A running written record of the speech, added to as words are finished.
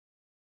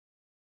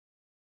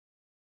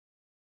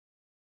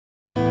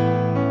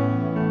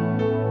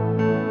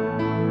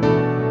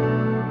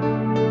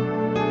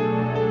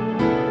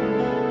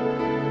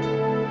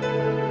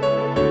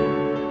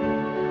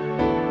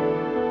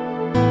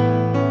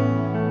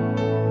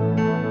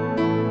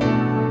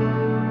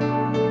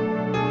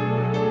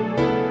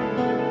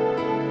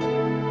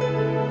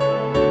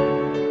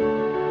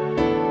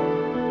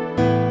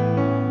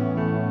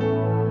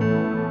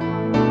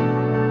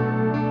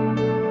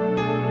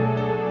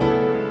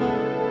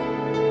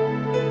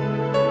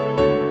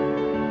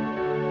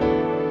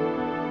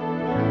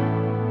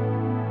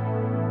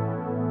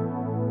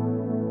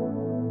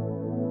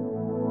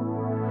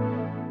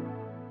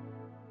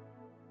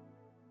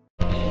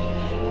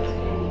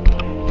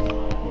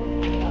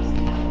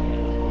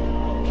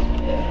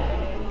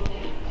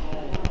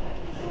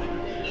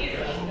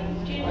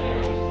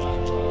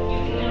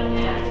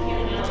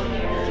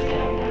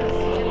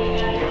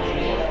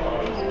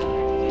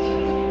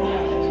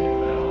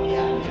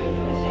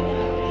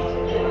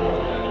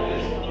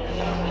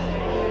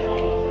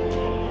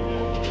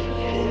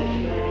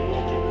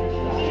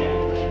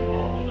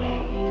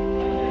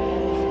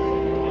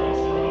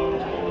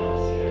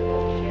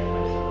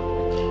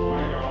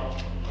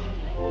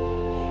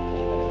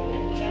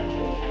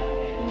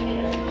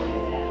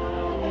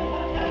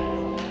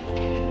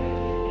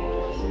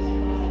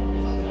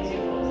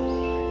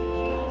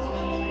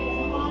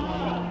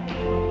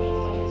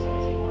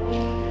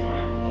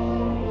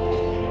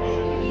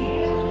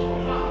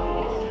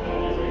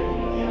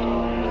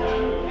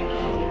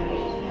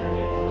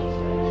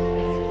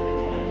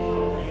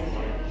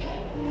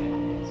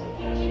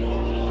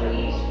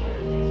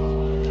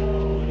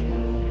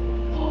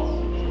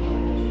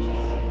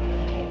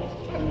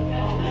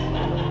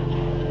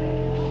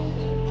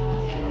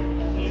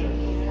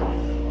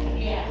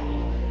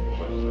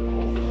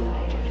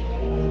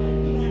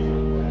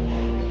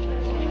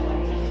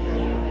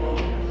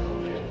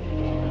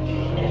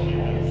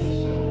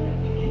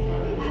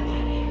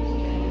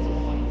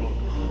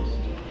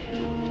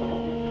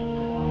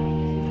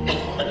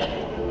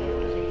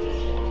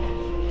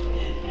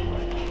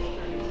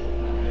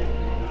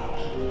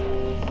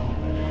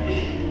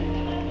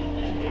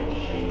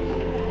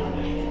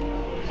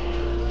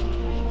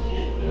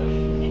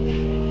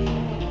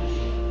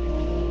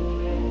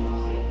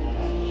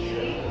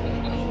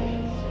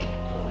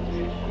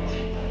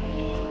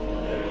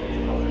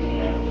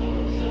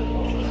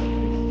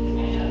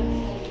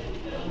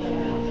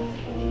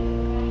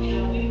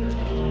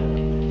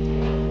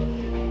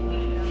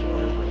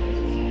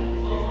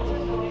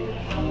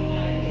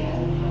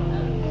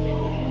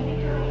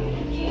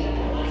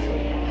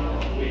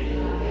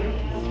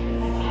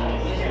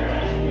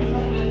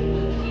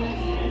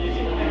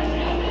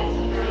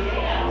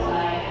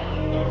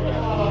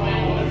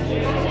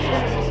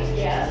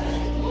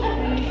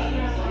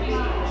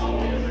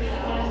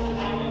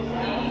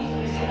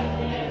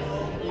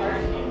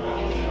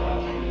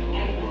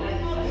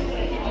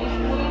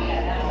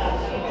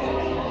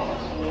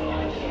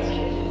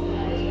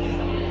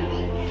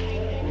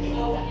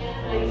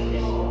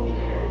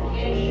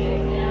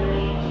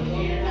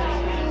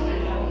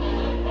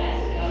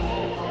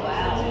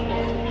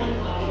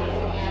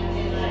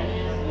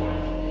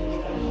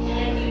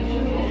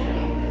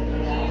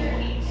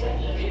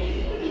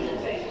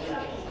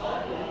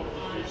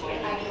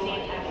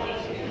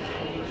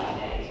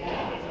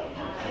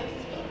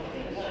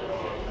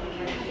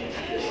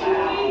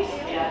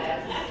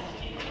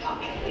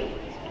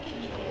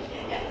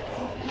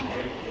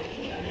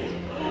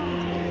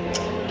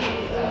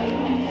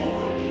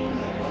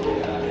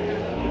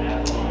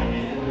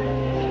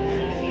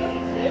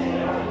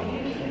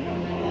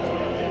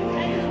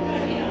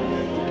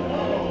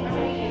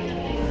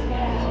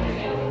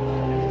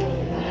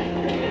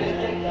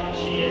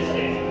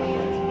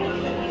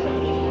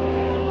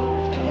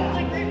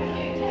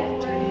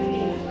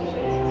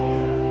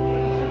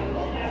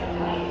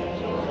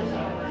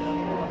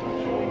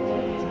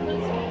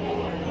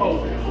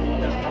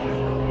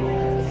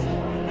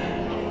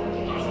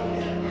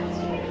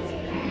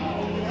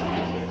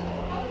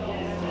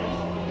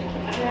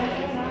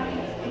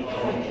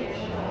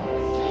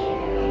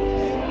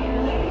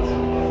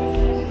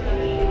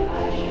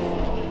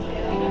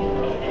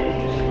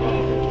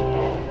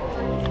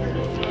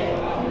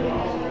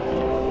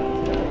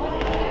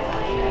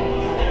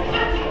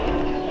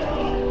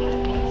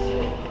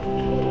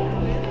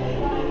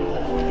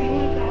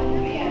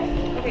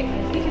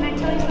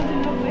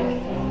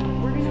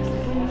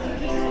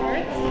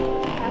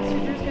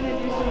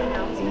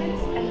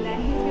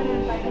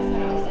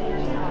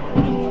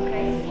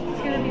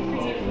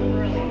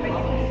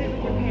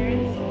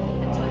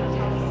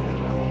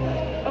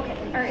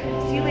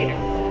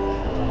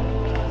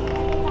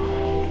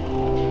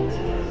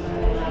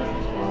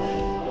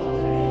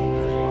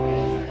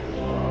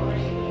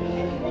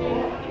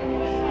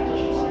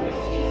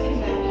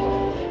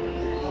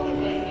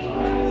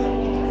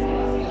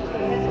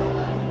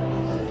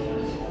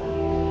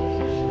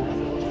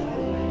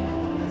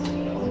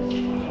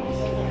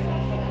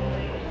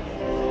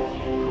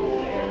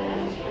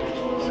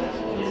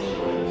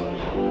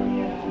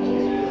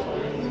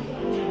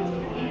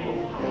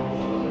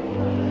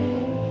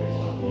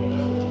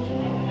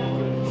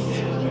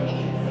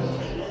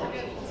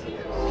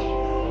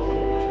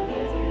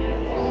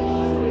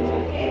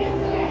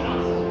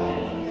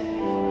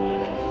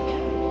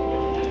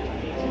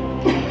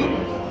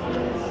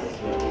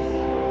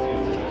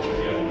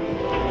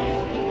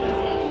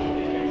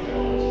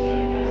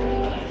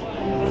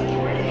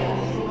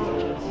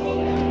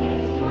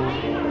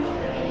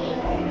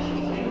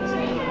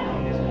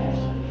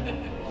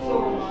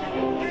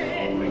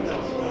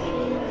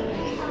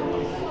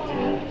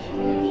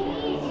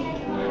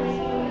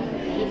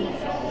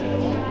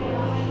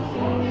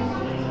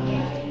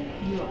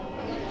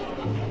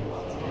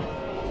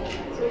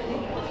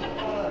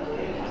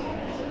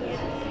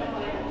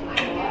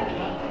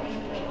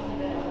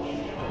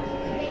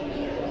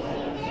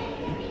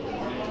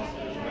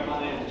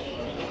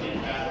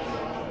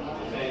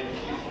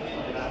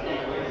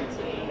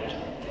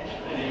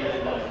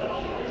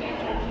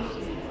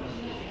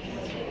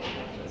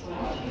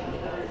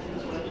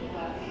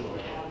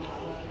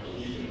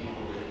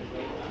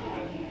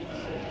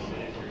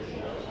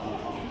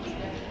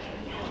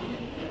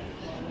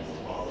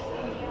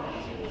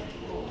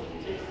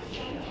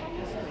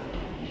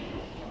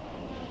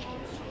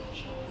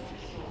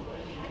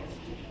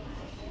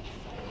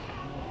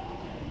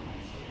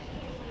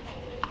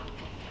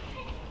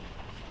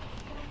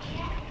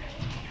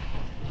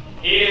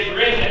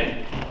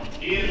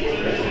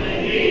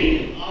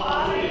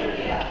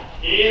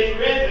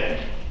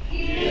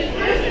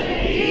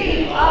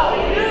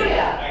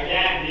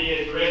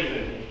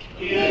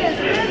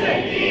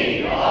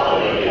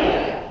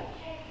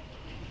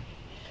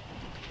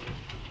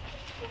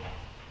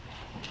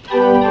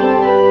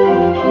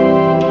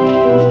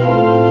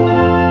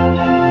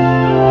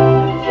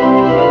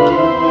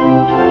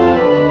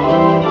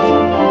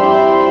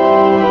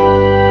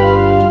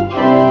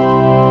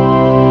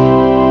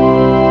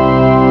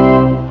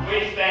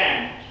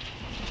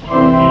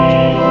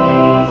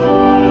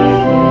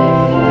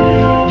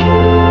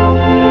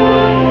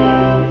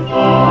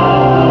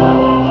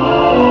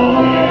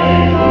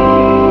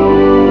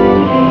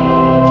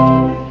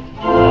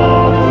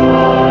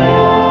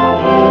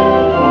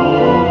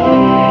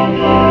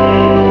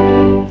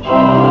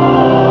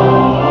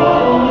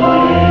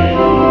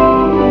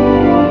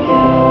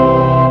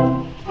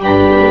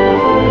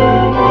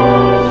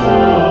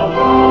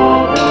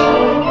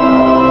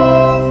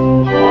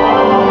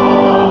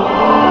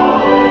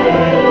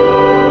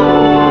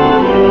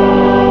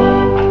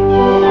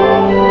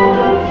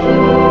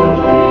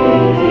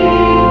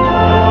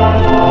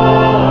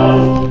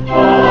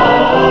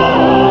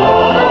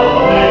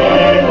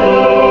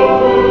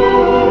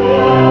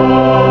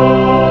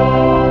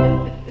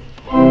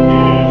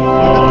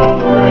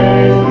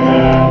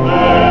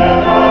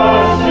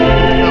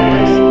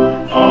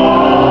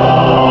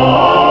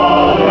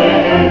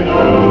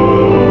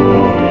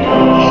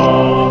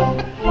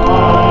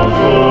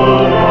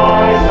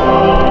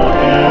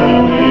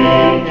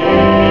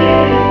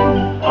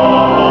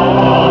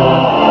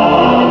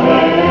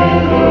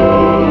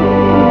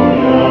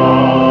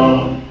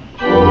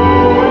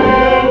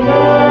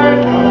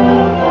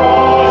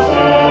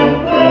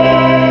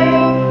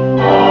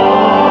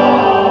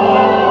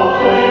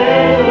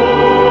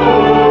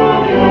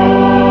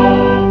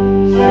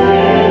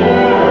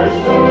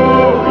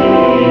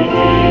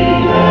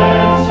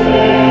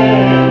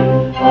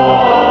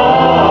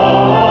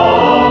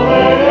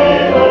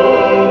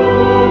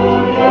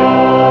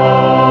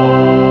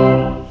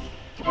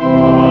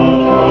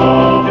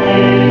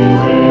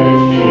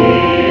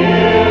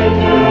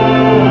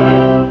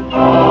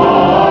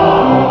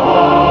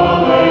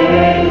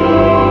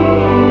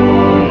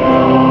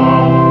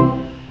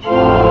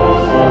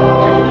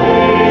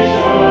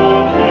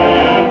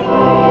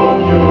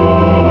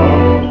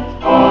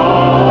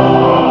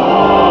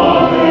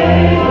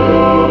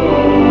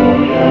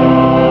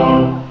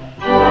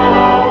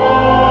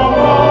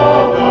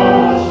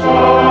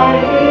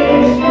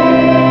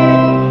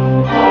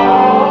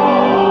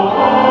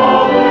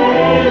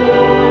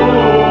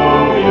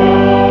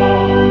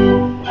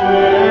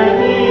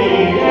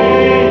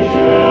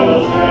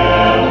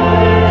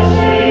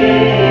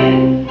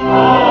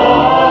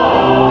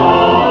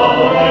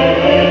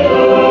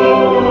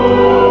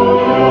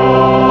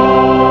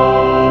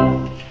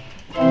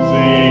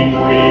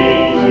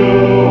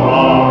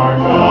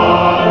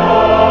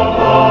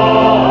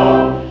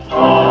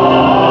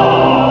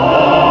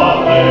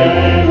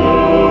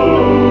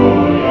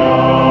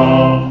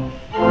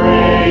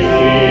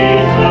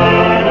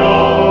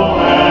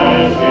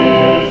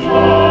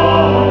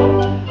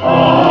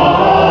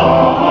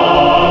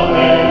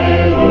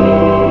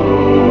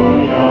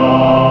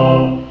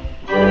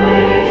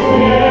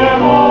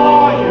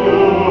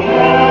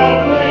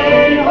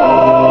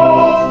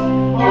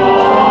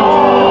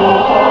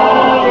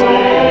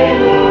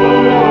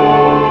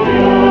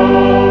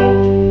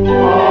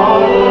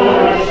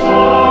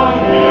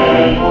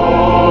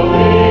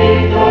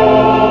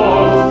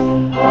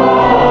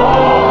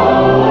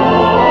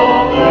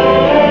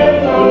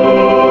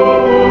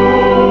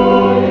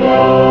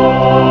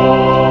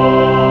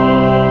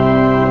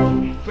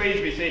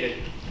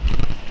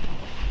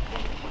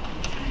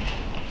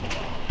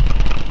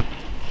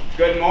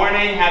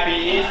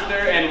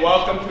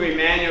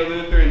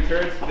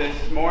church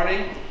this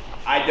morning.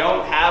 I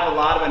don't have a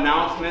lot of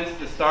announcements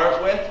to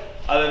start with,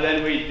 other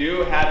than we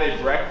do have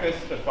a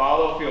breakfast to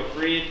follow. Feel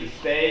free to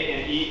stay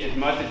and eat as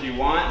much as you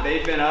want.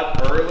 They've been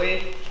up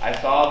early. I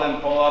saw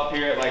them pull up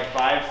here at like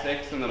 5,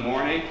 6 in the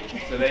morning,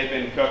 so they've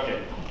been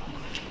cooking.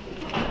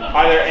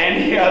 Are there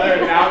any other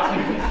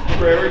announcements,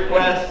 prayer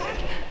requests,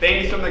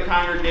 things from the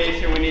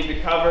congregation we need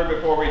to cover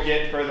before we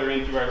get further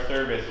into our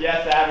service?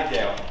 Yes,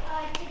 Abigail.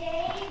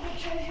 Today the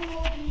children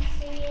will be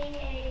singing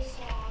a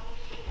song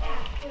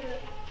after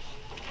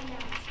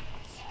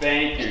announcements.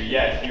 Thank you.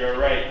 Yes, you're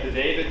right.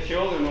 Today the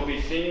children will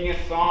be singing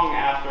a song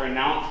after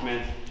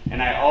announcements,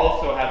 and I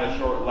also have a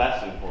short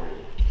lesson for you.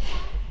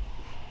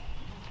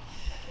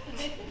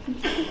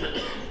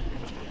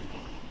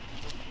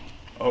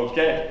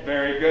 Okay,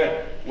 very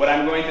good. What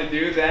I'm going to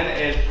do then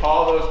is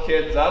call those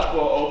kids up.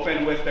 We'll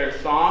open with their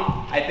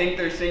song. I think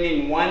they're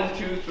singing 1,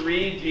 2,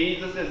 3,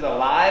 Jesus is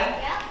alive.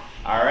 Yep.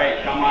 All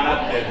right, come on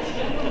up, kids.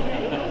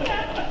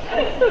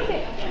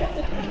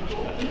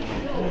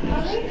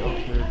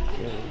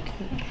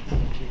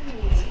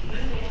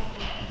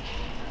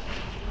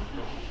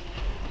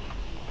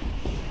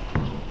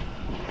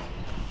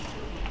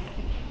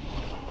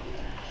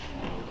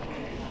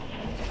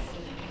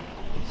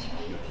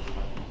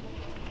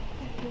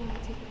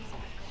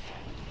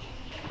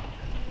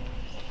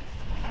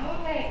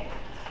 Okay.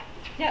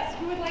 Yes,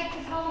 who would like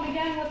to tell them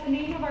again what the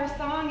name of our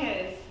song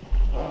is?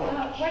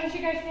 Why don't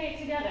you guys say it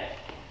together?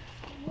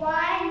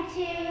 1,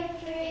 2,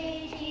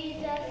 3,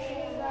 Jesus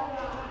is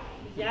alive.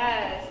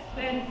 Yes.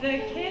 Then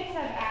the kids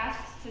have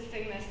asked to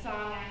sing this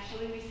song,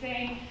 actually. We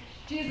sang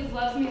Jesus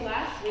Loves Me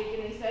last week,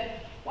 and they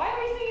said, why are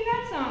we singing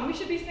that song? We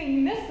should be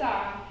singing this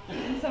song.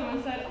 And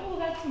someone said, oh,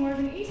 that's more of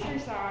an Easter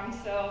song.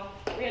 So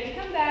we had to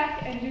come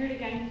back and do it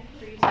again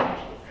for you today.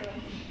 So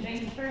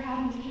thanks for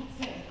having me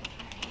sing.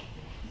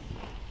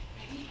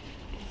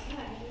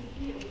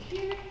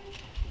 Here,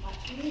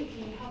 watch me. If you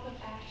need help with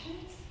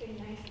actions, sing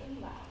nice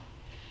and loud.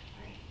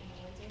 All right, and the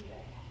words are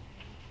there.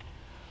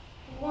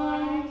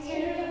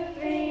 1, 2,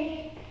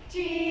 3,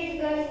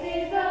 Jesus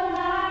is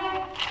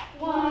alive.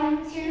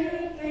 1,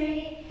 2,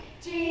 3,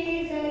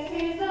 Jesus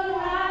is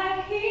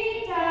alive.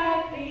 He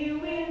died for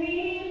you and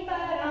me,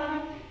 but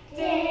on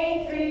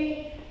day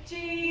 3,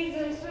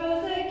 Jesus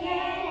rose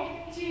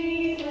again.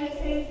 Jesus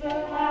is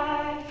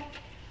alive.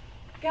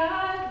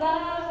 God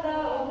loved the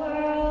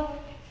world.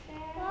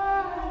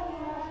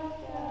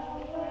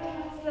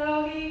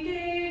 So he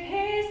gave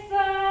his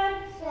son.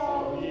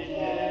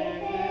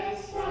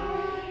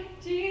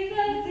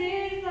 Jesus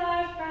is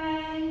our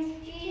friend.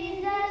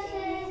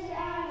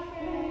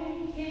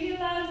 He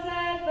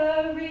loves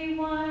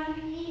everyone.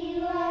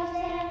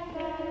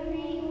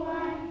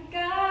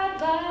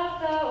 God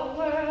loved the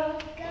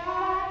world.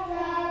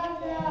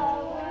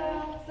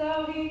 So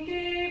he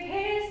gave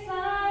his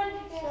son.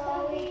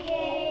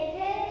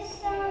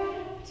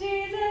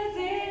 Jesus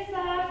is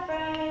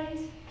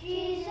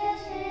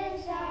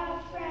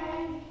our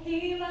friend.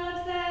 He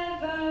loves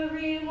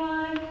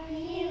everyone.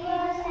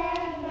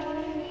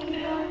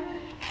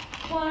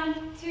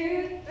 1,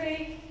 2,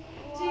 3.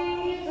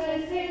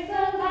 Jesus is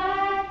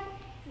alive.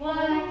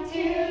 1,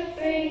 2,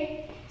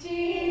 3.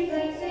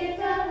 Jesus is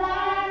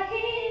alive.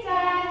 He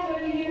died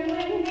for you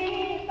and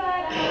me,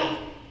 but on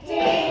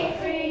day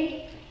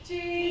 3,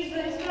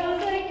 Jesus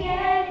rose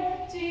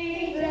again.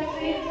 Jesus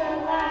is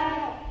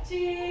alive.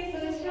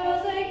 Jesus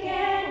rose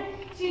again.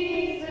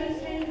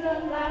 Jesus is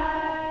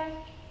alive.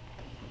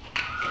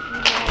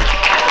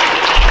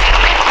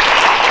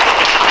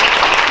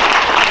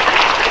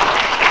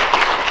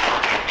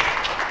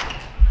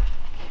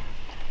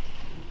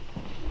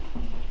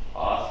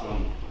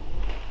 Awesome.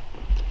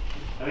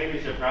 I think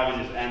we should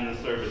probably just end the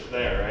service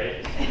there,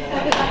 right?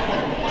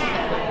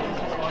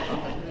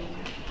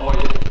 Oh,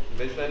 yeah.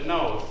 They said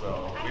no,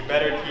 so we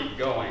better keep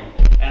going.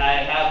 And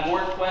I have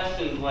more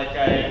questions like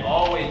I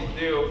always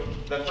do.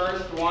 The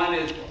first one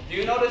is, do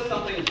you notice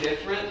something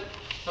different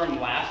from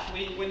last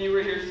week when you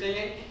were here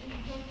singing?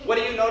 What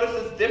do you notice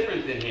is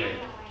different in here?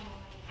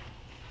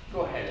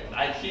 Go ahead.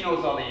 She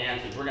knows all the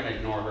answers. We're going to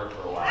ignore her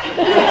for a while.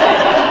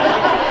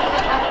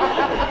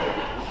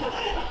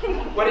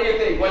 What do you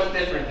think? What's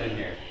different in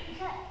here?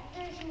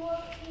 There's more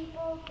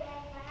people than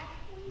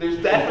last week. There's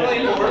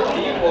definitely more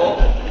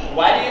people.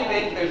 Why do you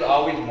think there's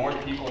always more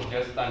people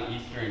just on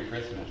Easter and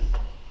Christmas?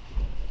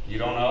 You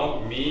don't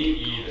know? Me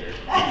either.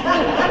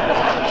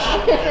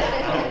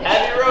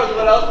 Abby Rose,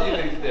 what else do you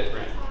think is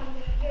different?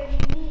 Your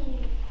knee.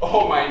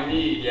 Oh, my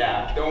knee,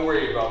 yeah. Don't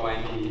worry about my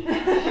knee.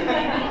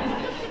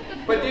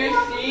 But do you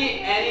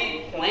see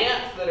any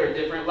plants that are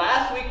different?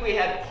 Last week we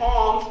had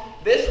palms.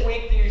 This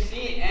week, do you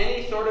see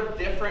any sort of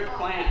different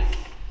plants?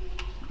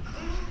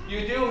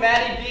 You do,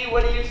 Maddie B,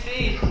 what do you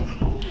see?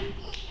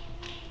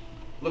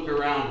 Look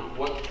around.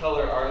 What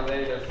color are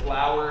they? They're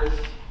flowers.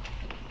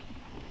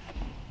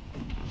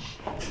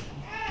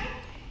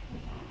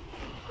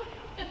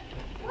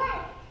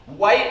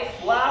 White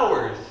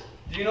flowers.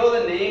 Do you know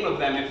the name of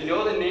them? If you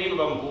know the name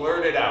of them,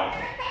 blurt it out.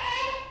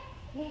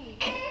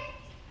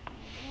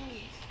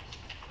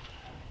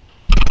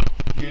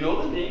 Do you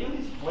know the name of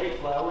these white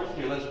flowers?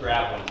 Here, let's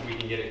grab one so we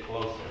can get it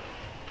closer.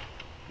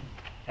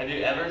 Have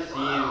you ever seen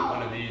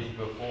one of these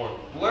before?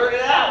 Blurt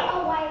it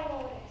out! A white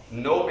lotus.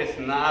 Nope, it's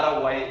not a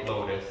white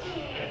lotus.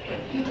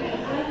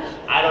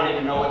 I don't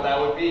even know what that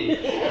would be.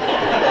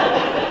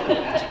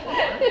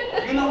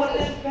 You know what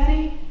it is,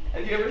 Benny?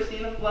 Have you ever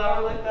seen a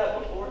flower like that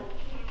before?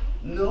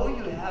 No,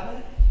 you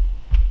haven't?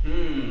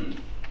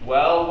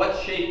 Well, what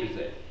shape is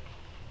it?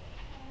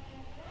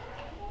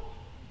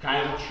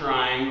 Kind of a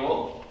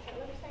triangle. It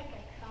looks like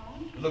a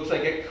cone. Looks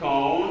like a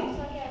cone. Looks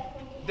like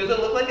a Does it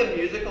look like a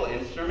musical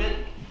instrument?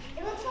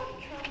 It looks like a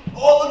trumpet.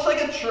 Oh, it looks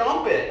like a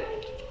trumpet.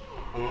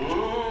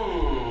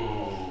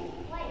 Oh.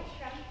 Like a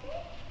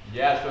trumpet?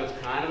 Yeah, so it's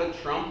kind of a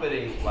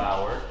trumpeting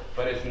flower,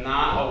 but it's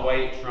not a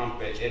white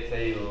trumpet. It's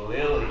a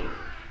lily.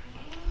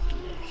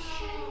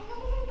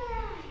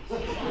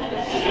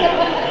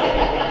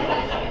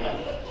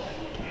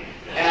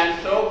 And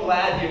I'm so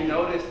glad you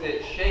noticed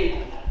its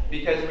shape,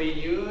 because we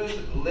use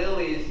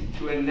lilies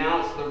to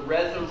announce the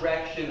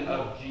resurrection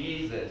of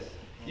Jesus.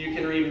 You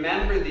can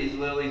remember these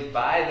lilies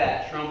by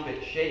that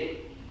trumpet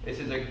shape. This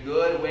is a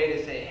good way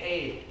to say,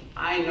 hey,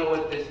 I know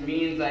what this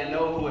means. I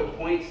know who it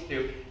points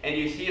to. And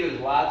you see there's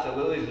lots of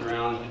lilies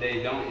around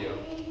today, don't you?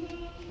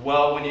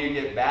 Well, when you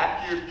get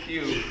back to your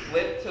pew,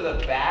 flip to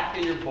the back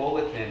of your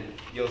bulletin.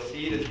 You'll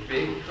see this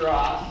big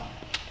cross,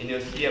 and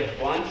you'll see a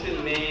bunch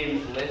of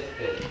names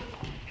listed.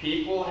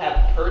 People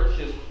have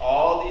purchased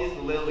all these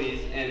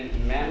lilies in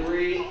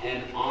memory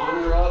and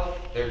honor of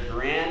their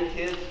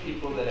grandkids,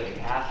 people that have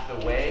passed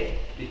away,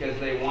 because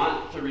they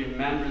want to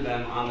remember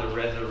them on the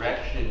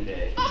resurrection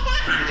day.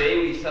 Today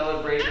we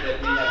celebrate that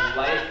we have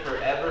life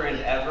forever and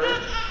ever,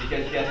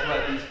 because guess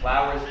what? These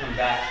flowers come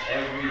back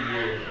every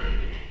year.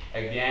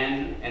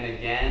 Again and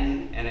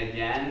again and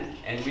again,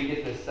 and we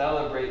get to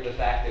celebrate the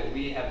fact that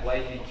we have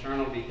life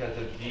eternal because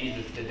of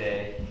Jesus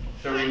today.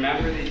 So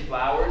remember these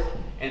flowers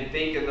and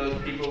think of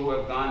those people who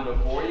have gone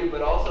before you,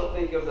 but also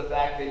think of the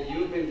fact that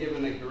you've been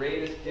given the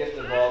greatest gift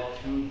of all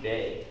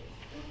today.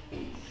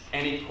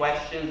 Any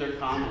questions or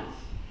comments?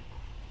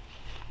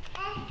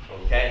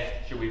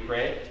 Okay, should we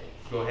pray?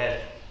 Go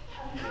ahead.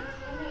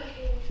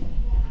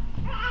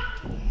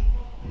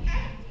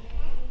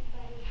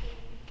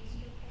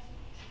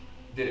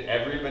 Did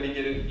everybody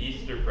get an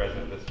Easter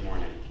present this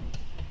morning?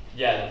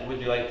 Yeah,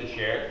 would you like to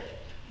share?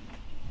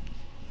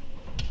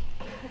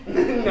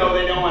 No,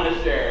 they don't want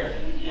to share.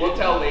 We'll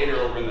tell later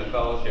over in the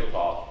fellowship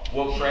hall.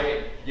 We'll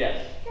pray.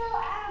 Yes. So,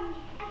 I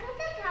got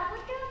the Paw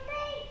Patrol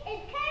thing.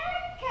 It's kind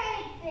of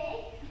big.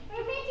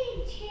 We're making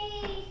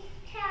cheese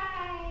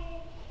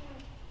time.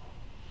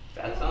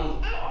 That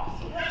sounds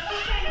awesome. What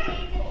kind of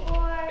things it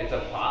for? It's a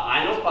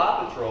I know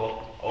Paw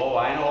Patrol. Oh,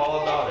 I know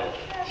all about it.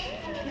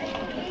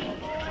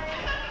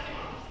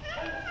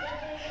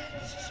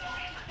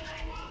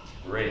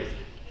 Great.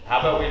 How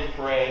about we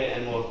pray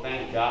and we'll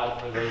thank God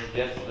for those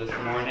gifts this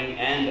morning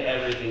and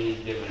everything He's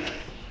given us.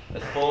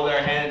 Let's fold our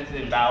hands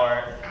and bow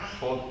our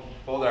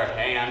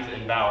hands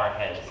and bow our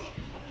heads.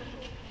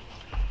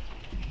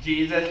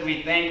 Jesus,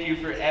 we thank you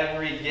for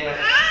every gift,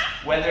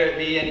 whether it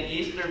be an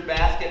Easter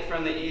basket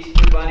from the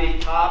Easter Bunny,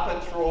 Paw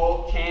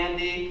Patrol,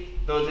 candy,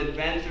 those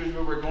adventures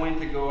where we're going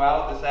to go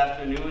out this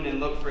afternoon and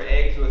look for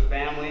eggs with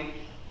family.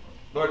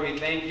 Lord, we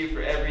thank you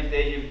for every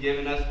day you've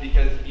given us,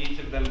 because each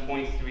of them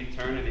points to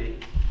eternity.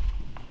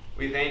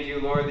 We thank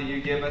you, Lord, that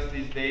you give us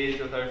these days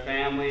with our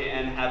family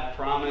and have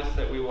promised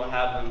that we will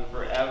have them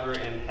forever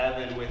in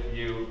heaven with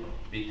you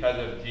because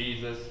of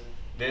Jesus.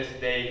 This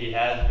day He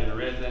has been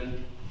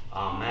risen.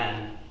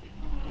 Amen.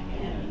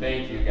 Amen.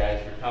 Thank you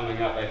guys for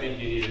coming up. I think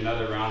you need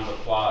another round of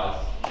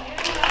applause.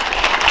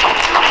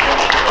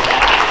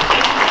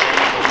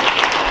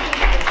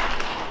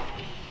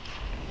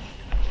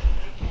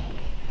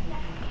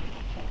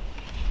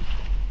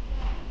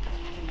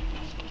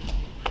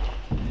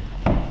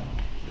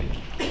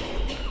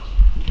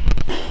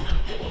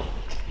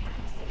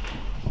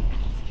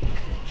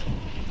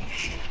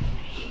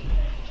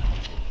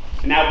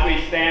 Now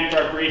please stand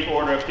for a brief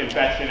order of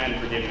confession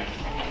and forgiveness.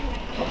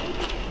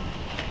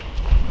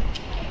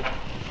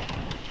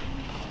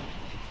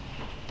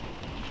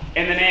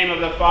 In the name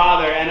of the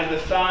Father, and of the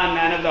Son,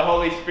 and of the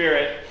Holy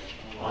Spirit.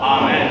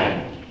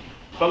 Amen.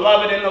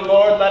 Beloved in the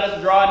Lord, let us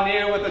draw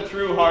near with a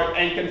true heart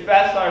and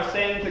confess our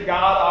sin to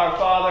God our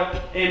Father,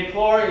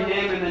 imploring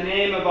Him in the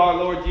name of our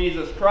Lord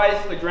Jesus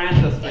Christ to grant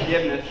us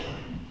forgiveness.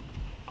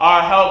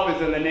 Our help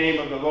is in the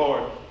name of the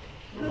Lord,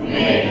 who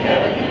made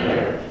heaven and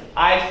earth.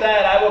 I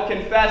said, I will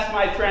confess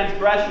my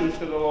transgressions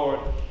to the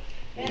Lord.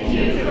 And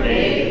you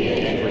forgave the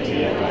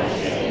iniquity of my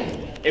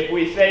sin. If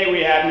we say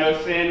we have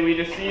no sin, we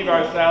deceive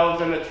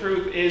ourselves, and the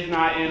truth is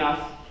not in us.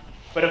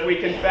 But if we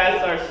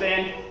confess our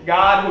sin,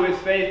 God, who is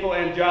faithful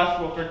and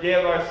just, will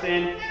forgive our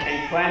sin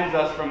and cleanse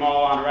us from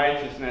all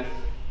unrighteousness.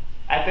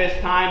 At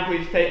this time,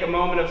 please take a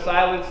moment of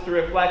silence to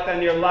reflect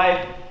on your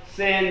life,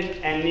 sin,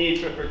 and need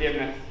for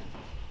forgiveness.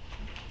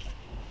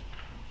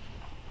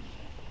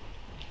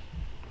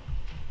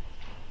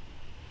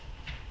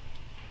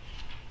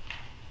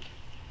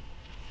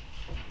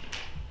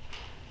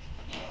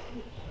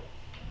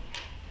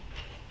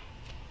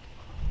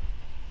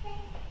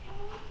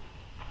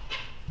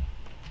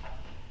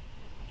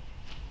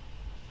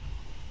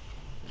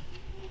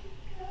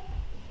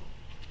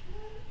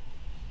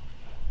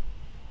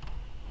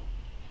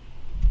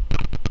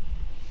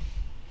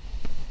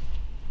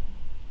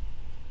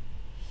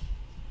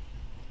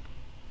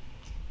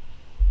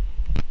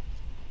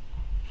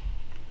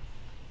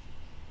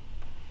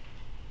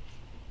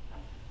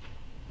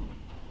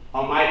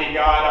 Almighty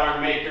God,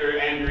 our Maker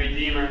and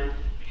Redeemer,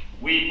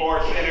 we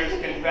poor sinners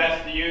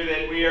confess to you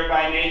that we are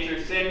by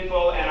nature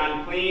sinful and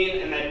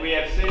unclean, and that we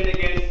have sinned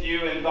against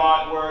you in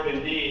thought, word,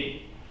 and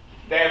deed.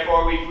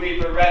 Therefore we flee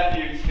for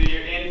refuge to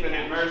your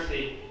infinite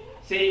mercy,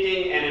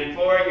 seeking and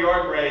imploring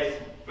your grace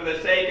for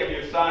the sake of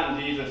your Son,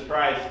 Jesus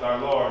Christ, our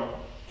Lord.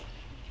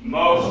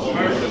 Most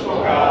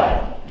merciful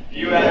God,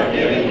 you have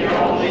given your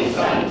only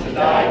Son to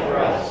die for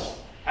us.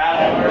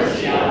 Have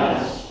mercy on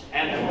us,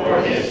 and for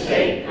his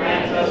sake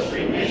grant us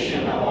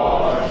remission of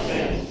all our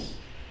sins.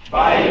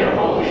 By your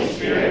Holy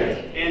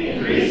Spirit,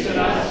 increase in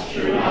us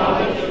true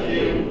knowledge of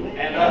you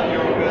and of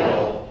your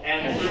will,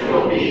 and true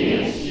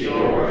obedience to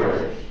your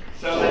word,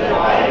 so that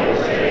by your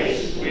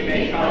grace we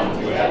may come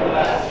to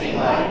everlasting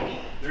life,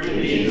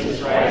 through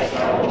Jesus Christ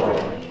our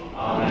Lord.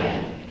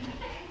 Amen.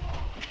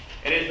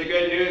 It is the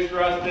good news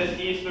for us this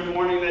Easter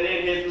morning that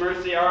in his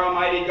mercy our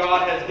Almighty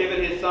God has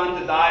given his Son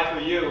to die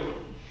for you,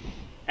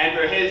 and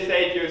for his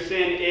sake your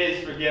sin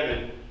is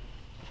forgiven.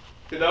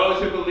 To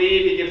those who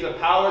believe, he gives the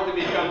power to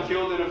become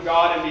children of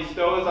God and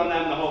bestows on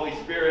them the Holy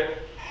Spirit.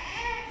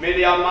 May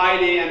the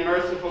Almighty and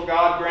merciful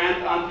God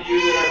grant unto you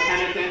that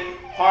are penitent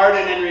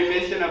pardon and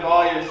remission of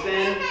all your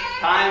sin,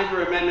 time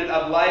for amendment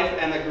of life,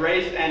 and the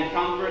grace and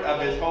comfort of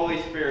his Holy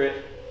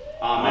Spirit.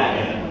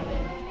 Amen.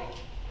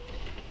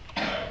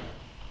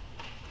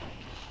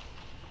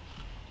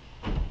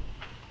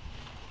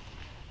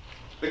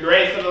 The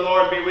grace of the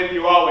Lord be with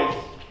you always.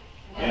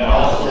 And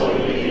also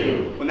with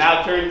you. We'll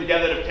now turn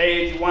together to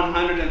page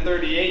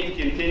 138 to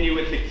continue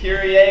with the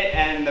Kyrie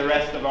and the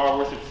rest of our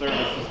worship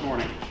service this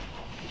morning.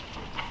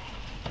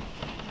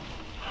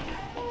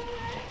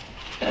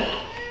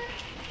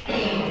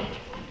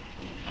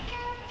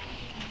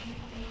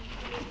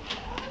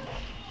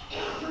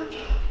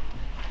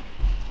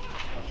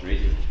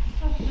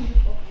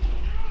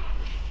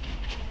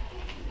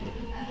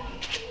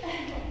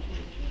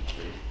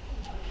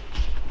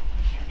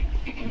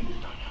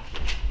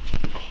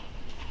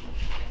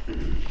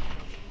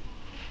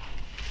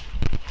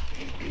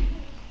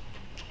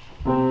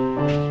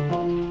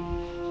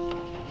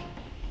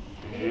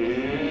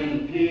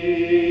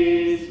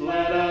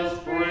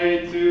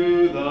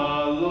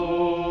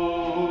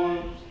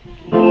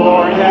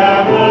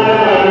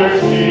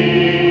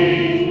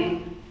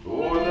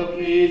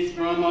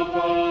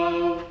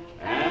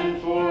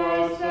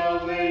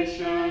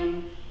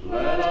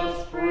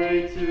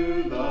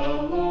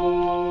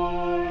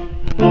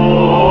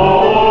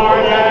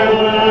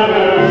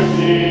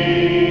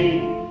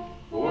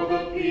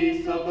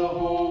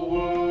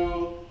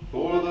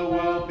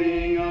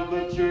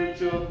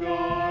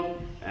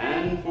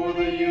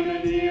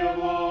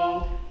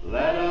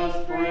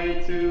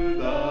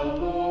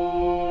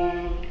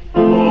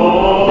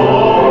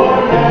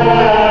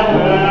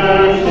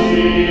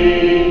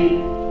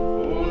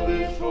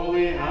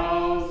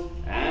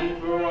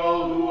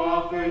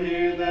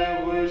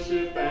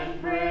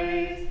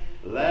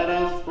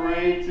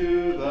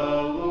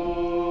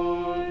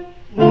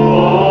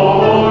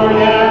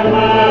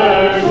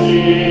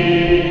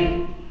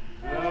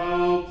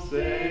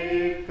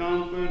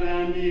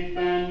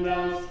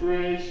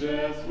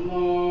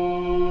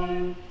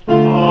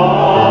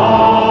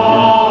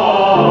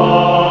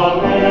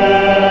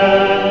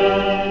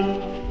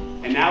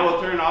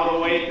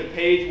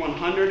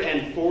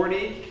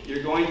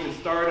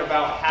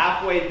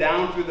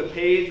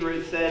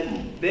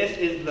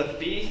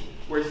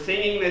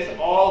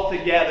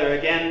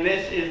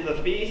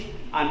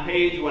 On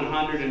page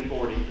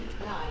 140.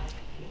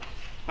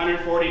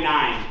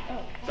 149.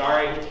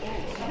 Sorry.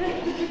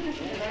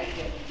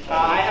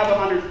 I have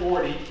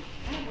 140.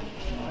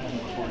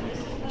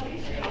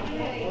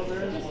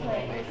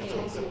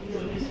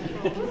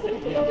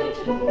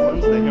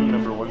 One's the hymn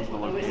number, one's the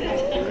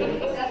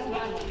location.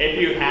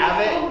 If you have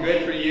it,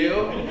 good for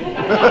you.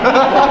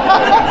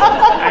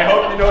 I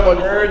hope you know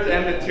the words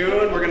and the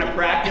tune. We're going to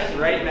practice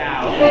right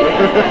now.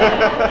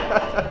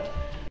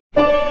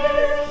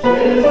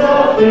 It's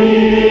a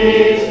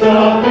feast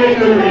of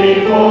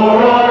victory for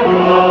our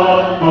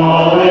God.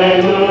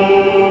 Hallelujah.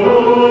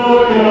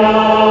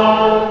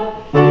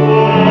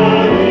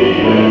 Worthy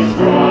is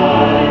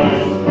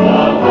Christ, the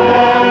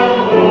Lamb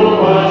who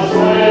was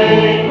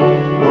slain,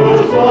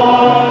 whose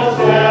blood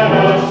set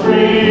us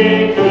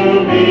free to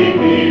be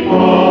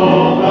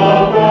people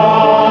of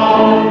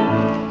God.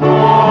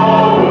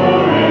 Power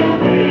and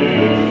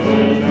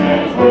riches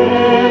and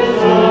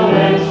wisdom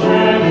and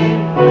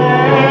strength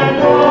and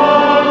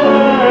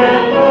honor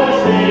and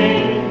blessing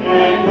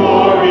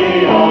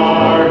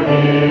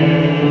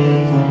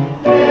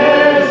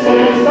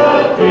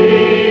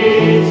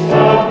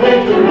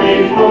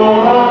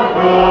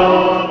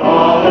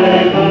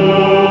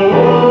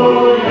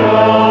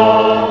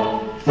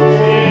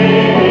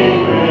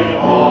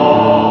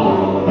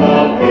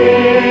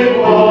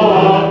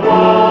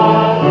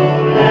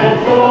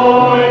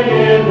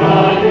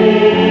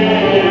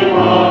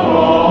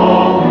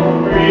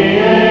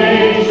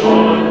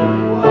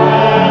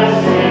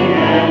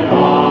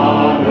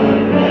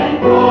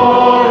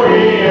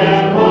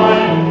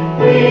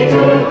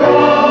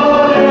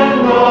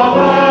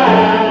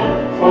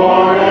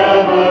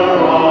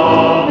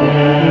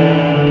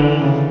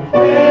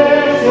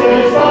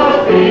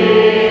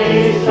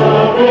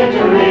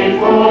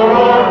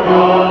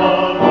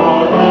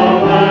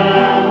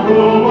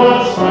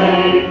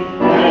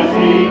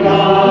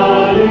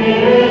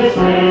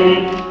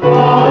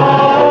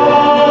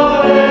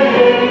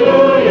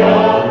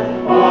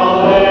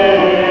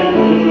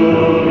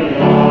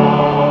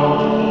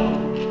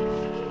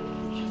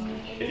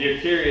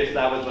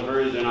the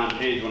version on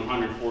page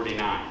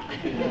 149.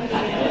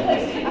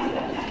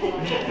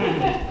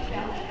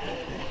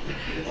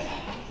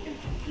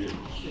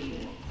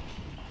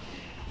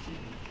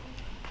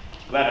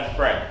 Let us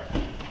pray.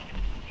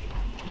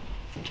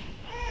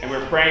 And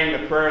we're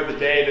praying the prayer of the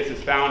day. This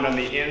is found on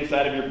the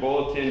inside of your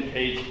bulletin,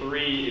 page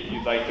 3, if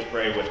you'd like to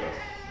pray with us.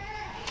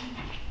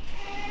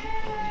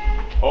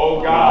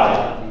 O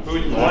God,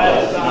 whose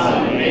blessed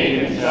Son made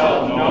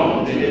himself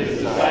known to his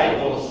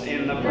disciples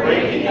in the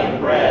breaking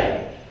of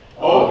bread,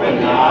 open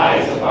the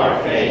eyes of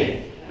our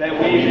faith, that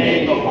we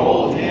may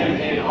behold him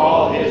in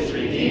all his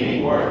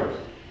redeeming work,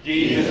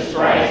 Jesus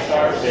Christ,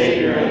 our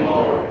Savior and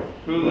Lord,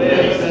 who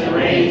lives and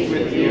reigns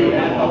with you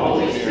and the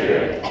Holy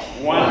Spirit,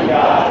 one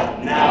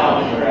God, now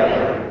and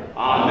forever.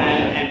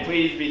 Amen. And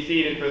please be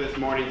seated for this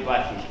morning's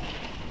lesson.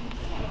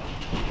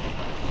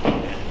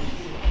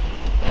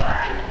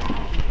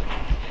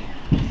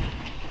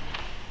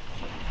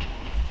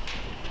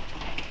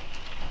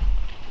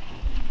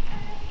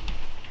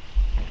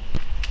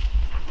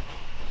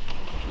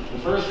 The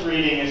first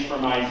reading is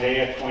from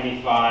Isaiah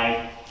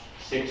 25,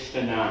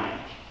 6-9.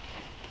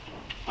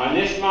 On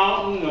this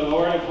mountain the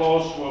Lord of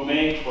hosts will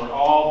make for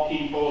all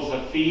peoples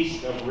a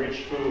feast of rich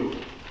food,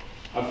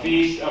 a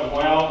feast of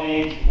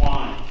well-aged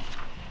wine,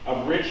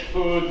 of rich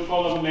food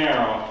full of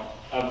marrow,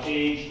 of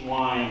aged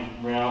wine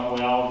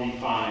well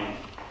refined.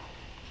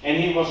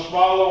 And he will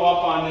swallow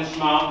up on this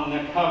mountain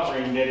the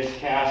covering that is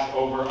cast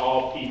over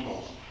all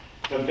peoples,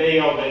 the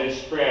veil that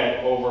is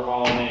spread over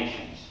all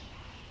nations.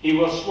 He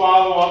will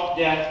swallow up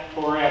death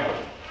forever,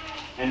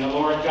 and the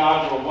Lord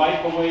God will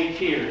wipe away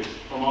tears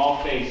from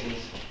all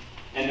faces,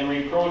 and the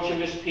reproach of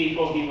his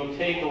people he will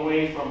take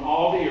away from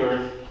all the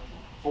earth,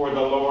 for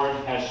the Lord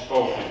has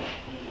spoken.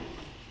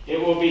 It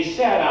will be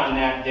said on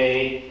that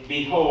day,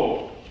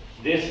 Behold,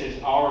 this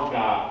is our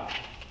God.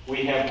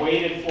 We have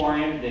waited for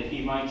him that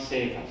he might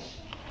save us.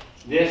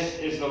 This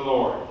is the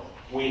Lord.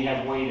 We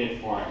have waited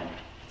for him.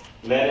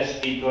 Let us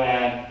be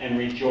glad and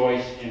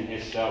rejoice in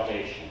his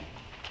salvation.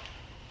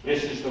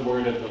 This is the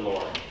word of the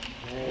Lord.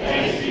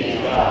 Thanks be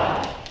to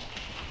God.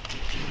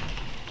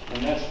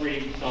 And let's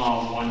read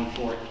Psalm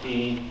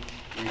 114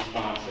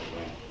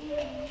 responsively.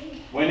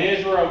 When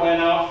Israel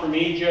went out from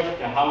Egypt,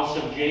 the house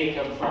of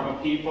Jacob from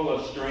a people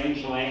of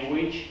strange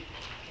language,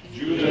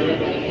 Judah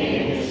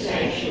became his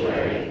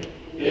sanctuary,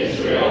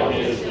 Israel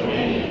his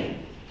dominion.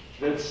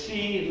 the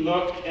sea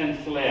looked and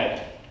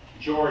fled,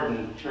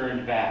 Jordan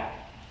turned back.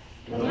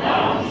 The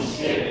mountains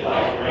skipped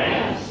like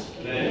rams,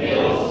 the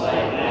hills like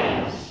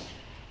lambs.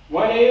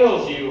 What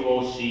ails you,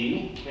 O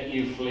sea, that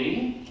you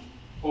flee?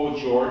 O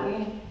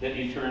Jordan, that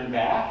you turn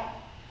back?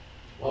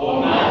 O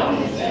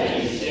mountains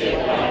that you skip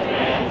like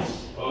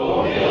rams,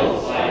 O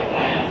hills like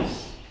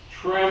lambs.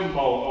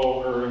 Tremble,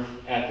 O earth,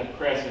 at the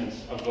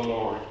presence of the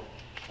Lord,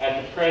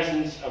 at the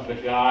presence of the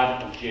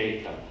God of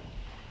Jacob.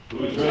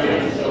 Who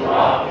turns the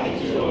rock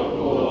into a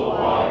pool of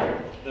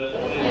water, the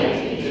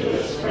flint into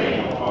a spring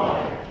of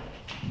water.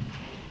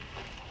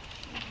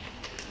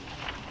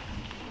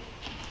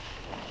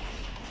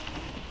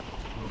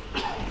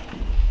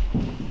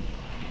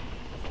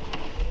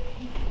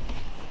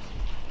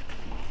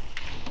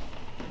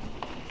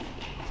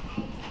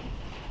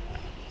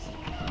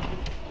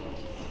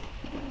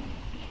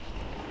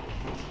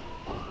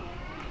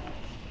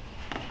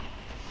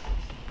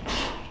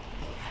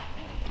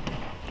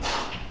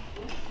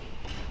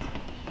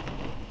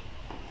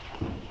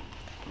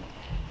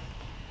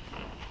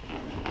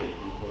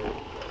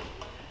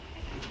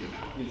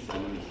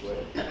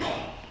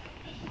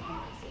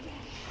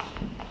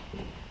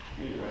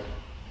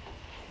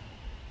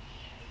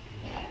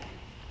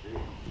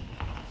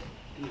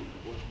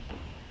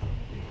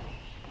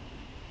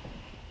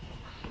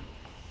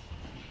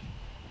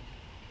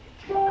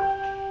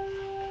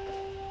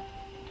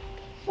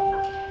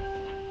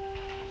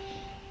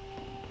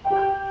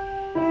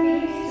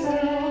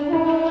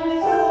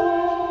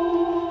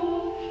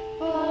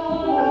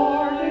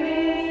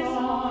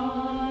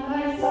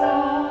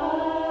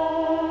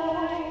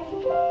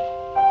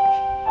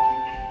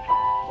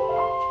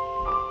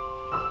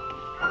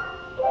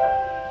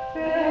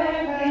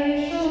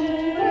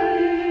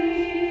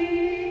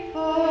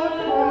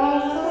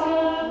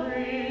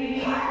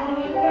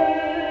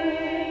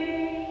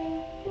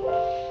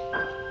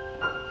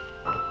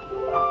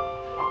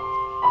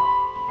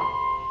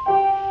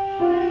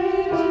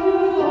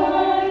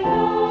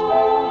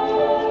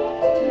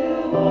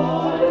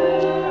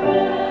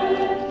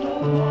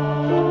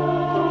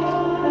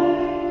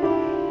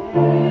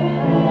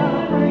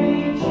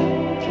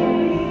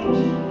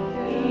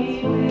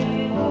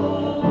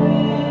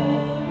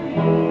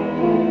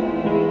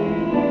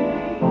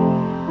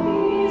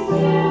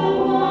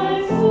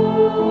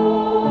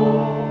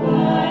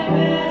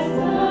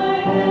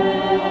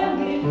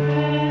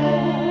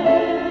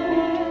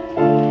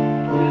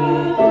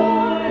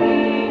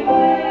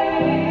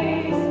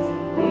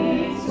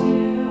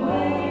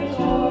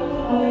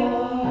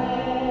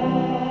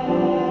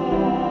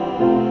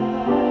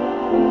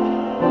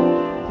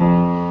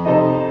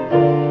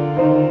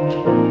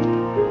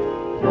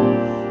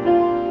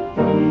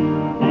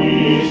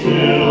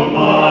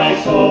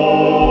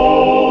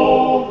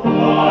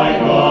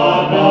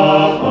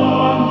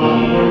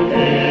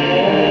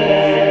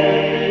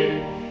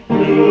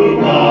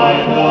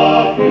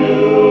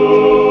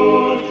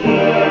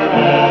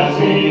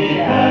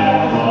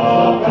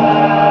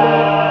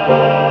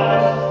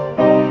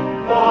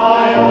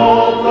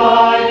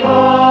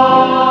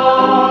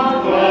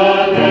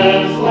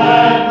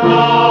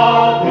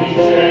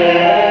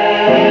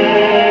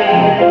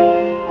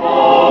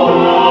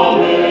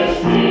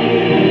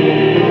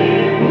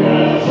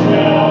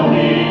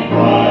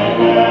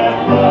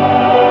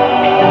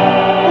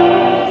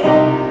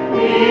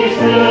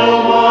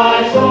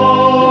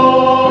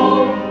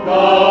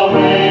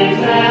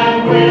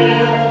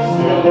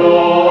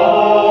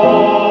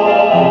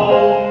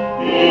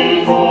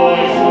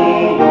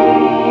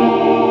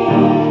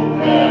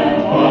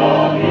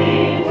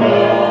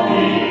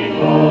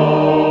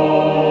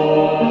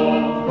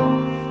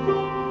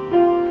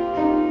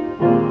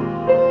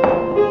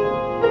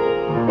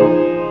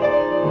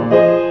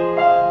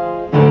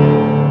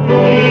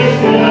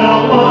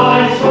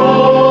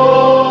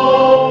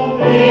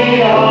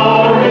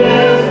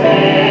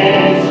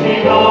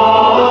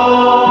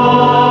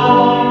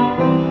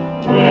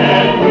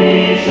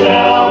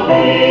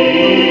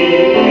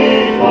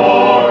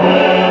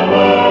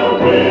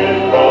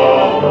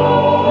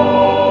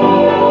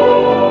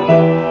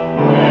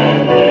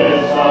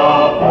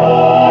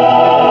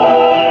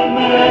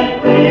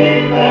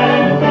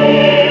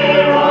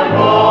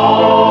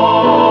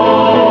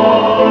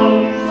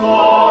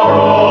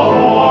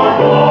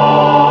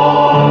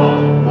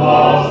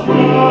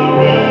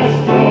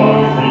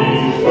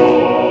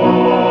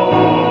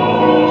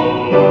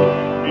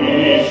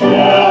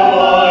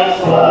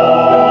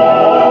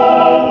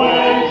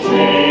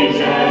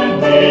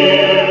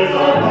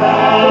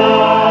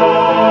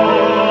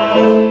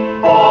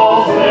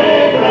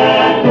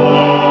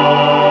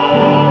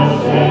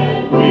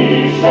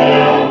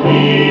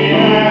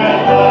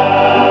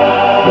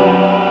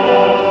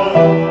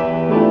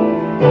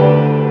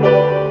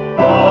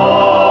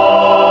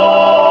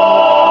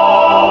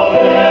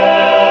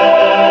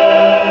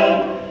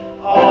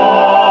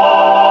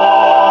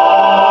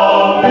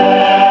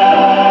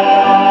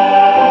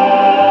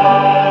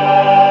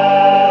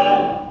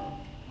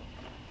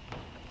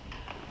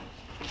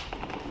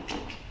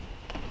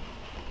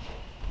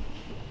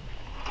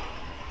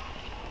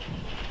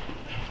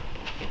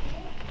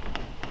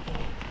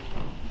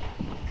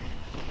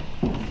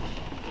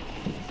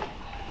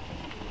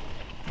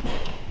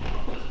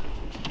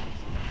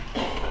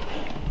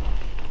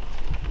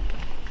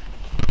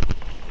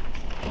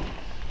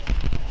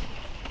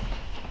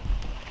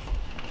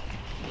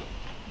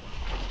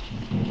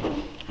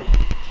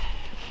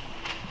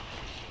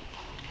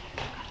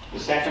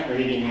 second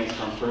reading is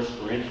from 1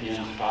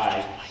 Corinthians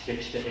 5,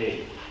 6 to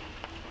 8.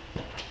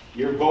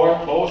 Your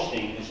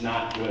boasting is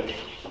not good.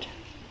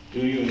 Do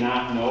you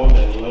not know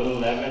that a little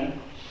leaven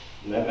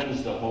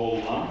leavens the whole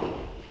lump?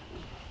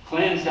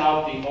 Cleanse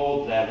out the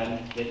old leaven,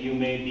 that you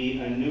may be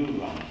a new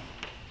lump,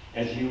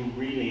 as you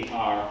really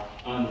are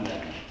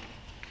unleavened.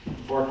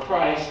 For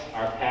Christ,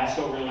 our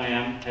Passover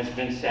lamb, has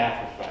been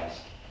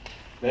sacrificed.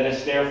 Let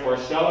us therefore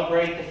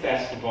celebrate the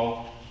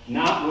festival,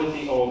 not with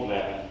the old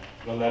leaven,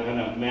 the leaven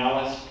of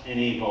malice and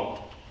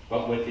evil,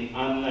 but with the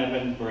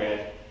unleavened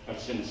bread of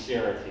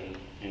sincerity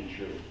and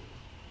truth.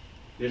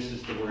 This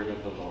is the word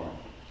of the Lord.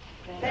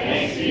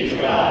 Thanks be to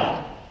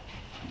God.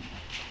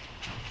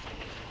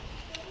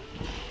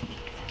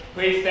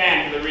 Please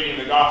stand for the reading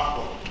of the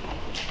gospel.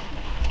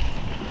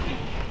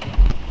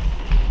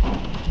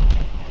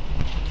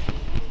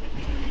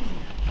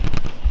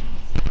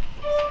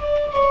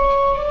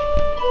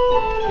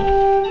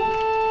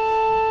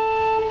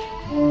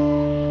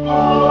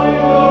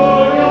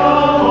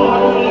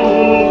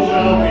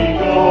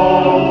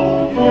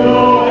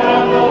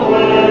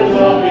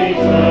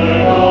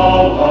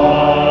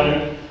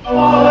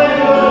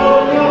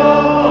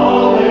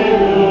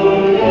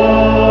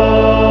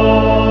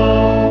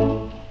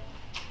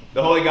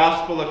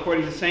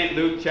 According to St.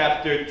 Luke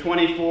chapter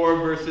 24,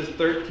 verses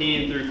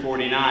 13 through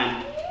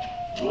 49.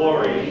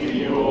 Glory to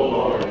you, O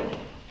Lord.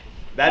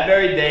 That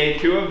very day,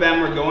 two of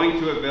them were going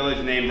to a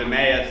village named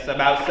Emmaus,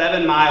 about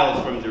 7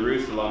 miles from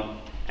Jerusalem.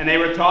 And they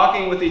were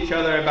talking with each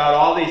other about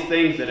all these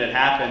things that had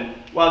happened.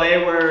 While they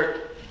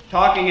were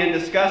talking and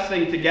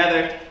discussing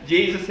together,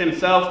 Jesus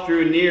himself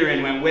drew near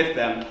and went with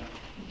them.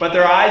 But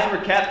their eyes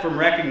were kept from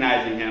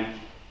recognizing him.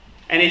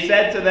 And he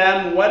said to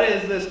them, "What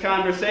is this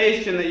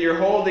conversation that you're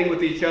holding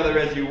with each other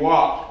as you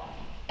walk?"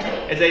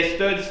 As they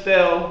stood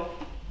still,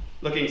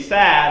 looking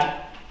sad,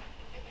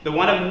 the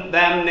one of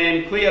them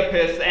named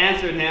Cleopas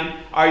answered him,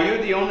 "Are you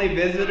the only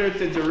visitor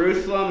to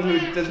Jerusalem who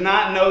does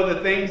not know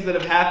the things that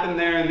have happened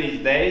there in these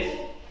days?"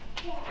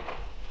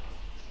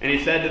 And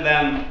he said to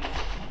them,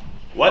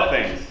 "What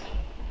things?"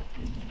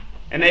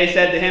 And they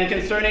said to him,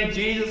 "Concerning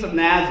Jesus of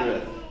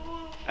Nazareth,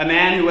 a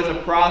man who was a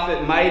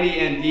prophet, mighty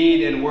in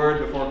deed and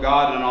word before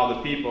God and all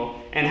the people,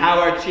 and how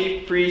our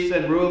chief priests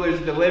and rulers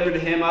delivered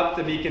him up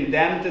to be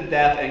condemned to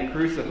death and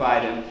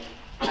crucified him.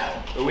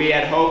 But we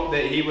had hoped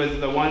that he was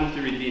the one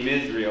to redeem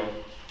Israel.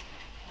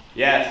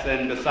 Yes,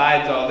 and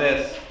besides all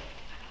this,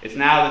 it's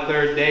now the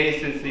 3rd day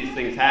since these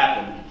things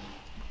happened.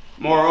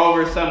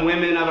 Moreover, some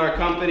women of our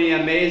company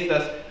amazed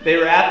us. They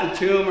were at the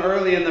tomb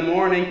early in the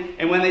morning,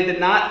 and when they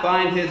did not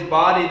find his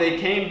body, they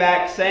came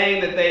back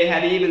saying that they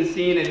had even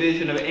seen a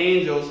vision of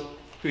angels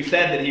who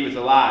said that he was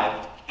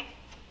alive.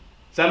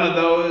 Some of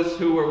those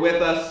who were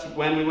with us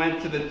when we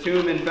went to the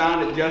tomb and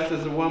found it just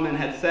as the woman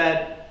had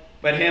said,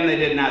 but him they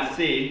did not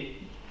see.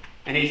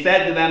 And he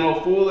said to them,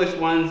 O foolish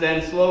ones,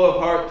 and slow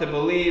of heart to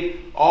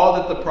believe all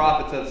that the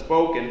prophets have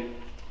spoken.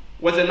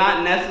 Was it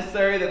not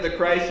necessary that the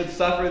Christ should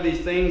suffer these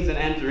things and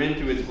enter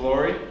into his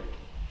glory?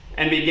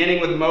 And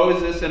beginning with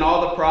Moses and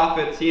all the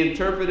prophets, he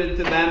interpreted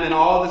to them in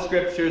all the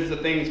scriptures the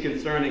things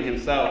concerning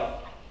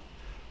himself.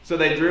 So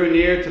they drew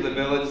near to the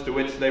village to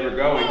which they were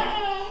going.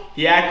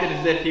 He acted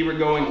as if he were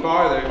going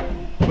farther,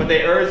 but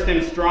they urged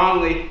him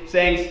strongly,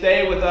 saying,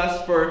 Stay with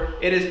us, for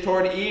it is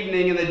toward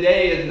evening, and the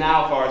day is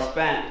now far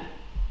spent.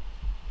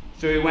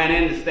 So he went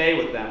in to stay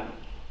with them.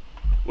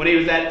 When he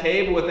was at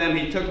table with them,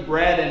 he took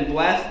bread and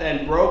blessed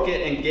and broke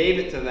it and gave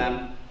it to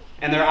them.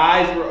 And their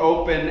eyes were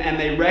open, and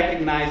they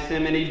recognized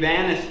him, and he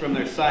vanished from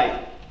their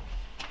sight.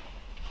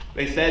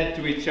 They said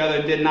to each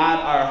other, Did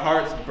not our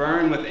hearts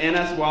burn within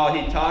us while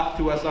he talked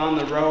to us on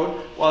the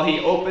road, while he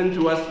opened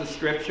to us the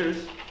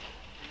scriptures?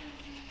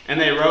 And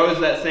they rose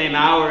that same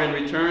hour and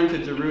returned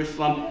to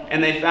Jerusalem,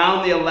 and they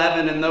found the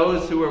 11 and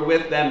those who were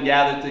with them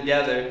gathered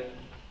together,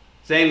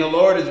 saying, The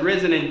Lord is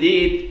risen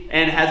indeed,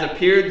 and has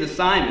appeared to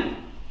Simon.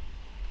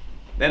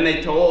 Then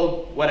they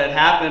told what had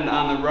happened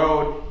on the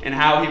road and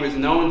how he was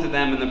known to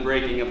them in the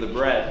breaking of the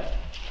bread.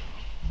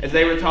 As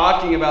they were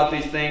talking about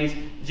these things,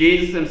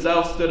 Jesus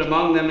himself stood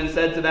among them and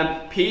said to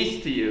them,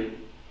 Peace to you.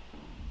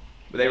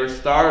 But they were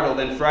startled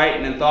and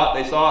frightened and thought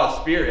they saw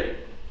a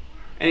spirit.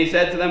 And he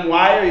said to them,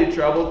 Why are you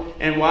troubled,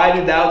 and why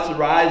do doubts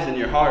arise in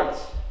your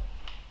hearts?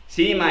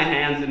 See my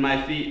hands and my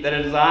feet, that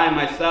it is I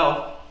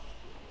myself.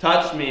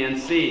 Touch me and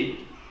see.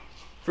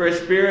 For a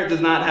spirit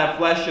does not have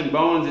flesh and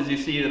bones as you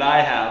see that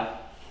I have.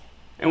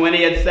 And when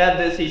he had said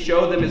this, he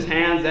showed them his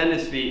hands and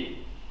his feet.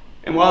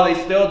 And while they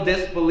still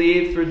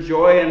disbelieved for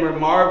joy and were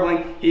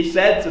marveling, he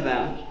said to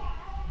them,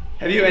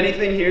 Have you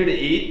anything here to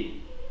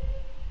eat?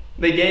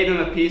 They gave him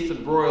a piece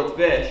of broiled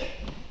fish,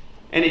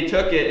 and he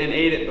took it and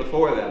ate it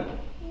before them.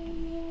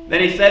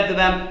 Then he said to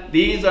them,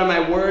 These are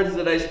my words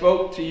that I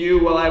spoke to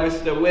you while I was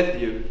still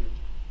with you,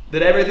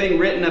 that everything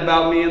written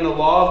about me in the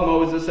law of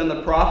Moses and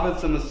the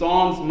prophets and the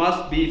Psalms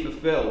must be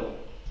fulfilled.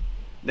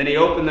 Then he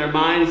opened their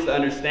minds to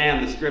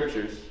understand the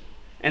scriptures,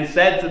 and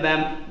said to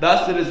them,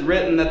 Thus it is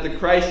written that the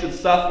Christ should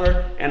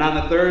suffer, and on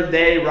the third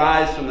day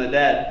rise from the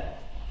dead,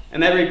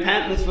 and that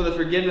repentance for the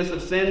forgiveness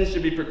of sins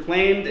should be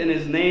proclaimed in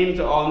his name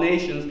to all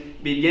nations,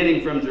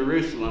 beginning from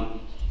Jerusalem.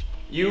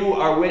 You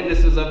are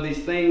witnesses of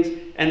these things,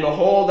 and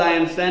behold, I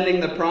am sending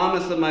the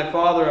promise of my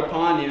Father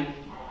upon you.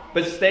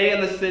 But stay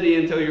in the city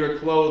until you are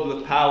clothed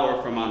with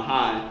power from on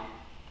high.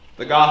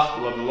 The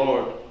gospel of the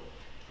Lord.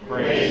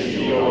 Praise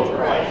to you, O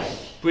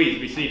Christ. Please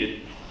be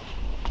seated.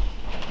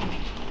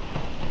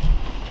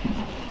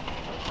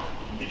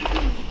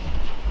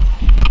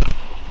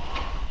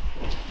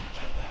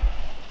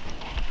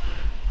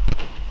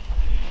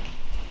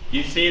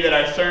 You see that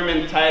our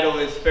sermon title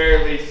is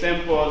fairly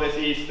simple this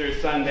Easter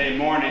Sunday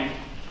morning.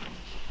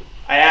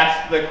 I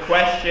asked the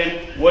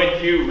question,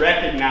 would you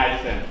recognize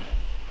him?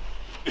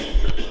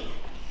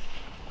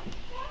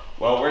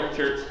 Well, we're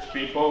church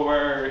people.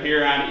 We're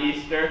here on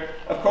Easter.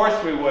 Of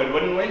course we would,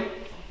 wouldn't we?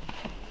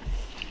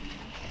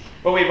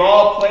 But we've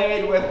all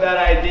played with that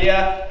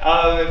idea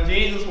of if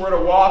Jesus were to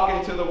walk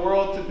into the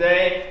world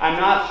today, I'm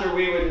not sure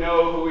we would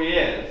know who he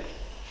is.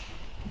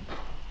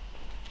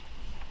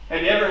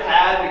 Have you ever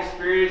had an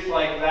experience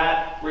like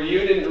that where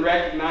you didn't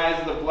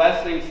recognize the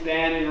blessing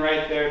standing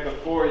right there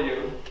before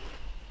you,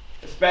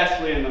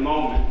 especially in the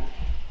moment?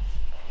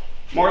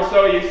 More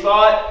so, you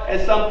saw it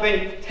as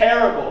something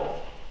terrible.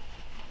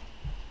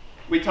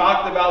 We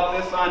talked about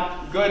this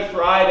on Good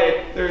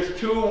Friday. There's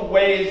two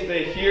ways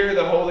to hear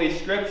the Holy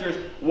Scriptures.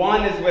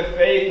 One is with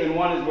faith and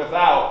one is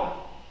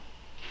without.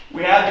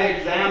 We had the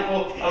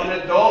example of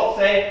an adult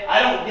say,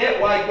 I don't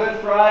get why Good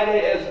Friday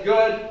is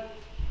good.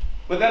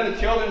 But then the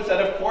children said,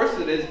 of course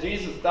it is.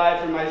 Jesus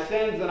died for my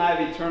sins and I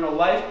have eternal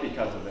life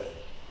because of it.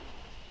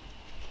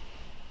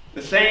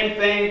 The same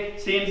thing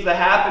seems to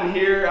happen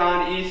here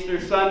on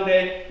Easter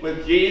Sunday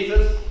with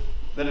Jesus,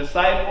 the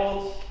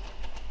disciples,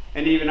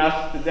 and even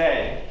us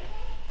today.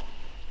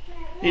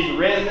 He's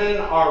risen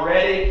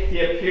already. He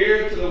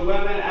appeared to the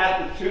women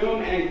at the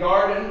tomb and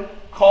garden,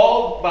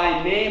 called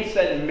by name,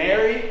 said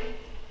Mary.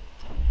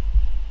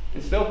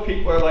 And still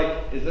people are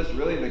like, is this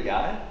really the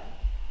guy?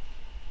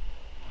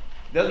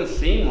 Doesn't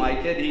seem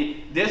like it.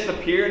 He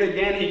disappeared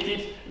again. He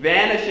keeps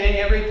vanishing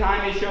every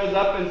time he shows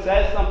up and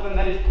says something,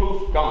 then he's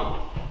poof,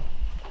 gone.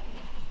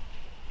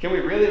 Can we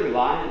really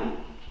rely on him?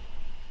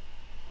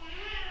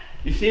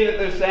 You see that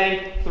they're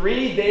saying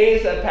 3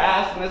 days have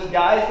passed and this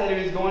guy said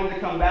he was going to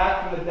come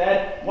back from the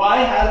dead.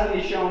 Why hasn't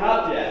he shown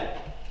up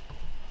yet?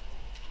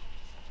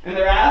 And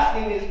they're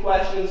asking these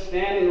questions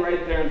standing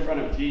right there in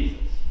front of Jesus.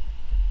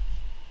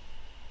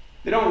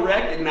 They don't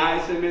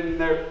recognize him in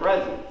their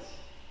presence.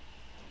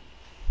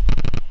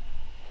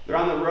 They're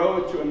on the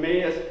road to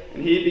Emmaus,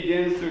 and he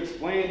begins to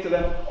explain to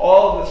them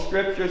all of the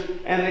scriptures,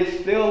 and they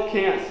still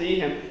can't see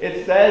him.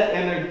 It says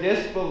in their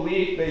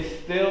disbelief, they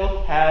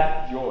still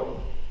had joy.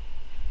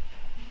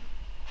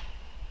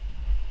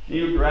 Can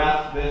you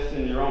grasp this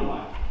in your own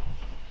life?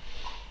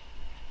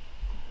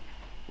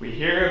 We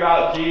hear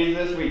about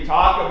Jesus, we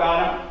talk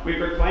about him, we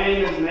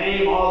proclaim his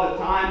name all the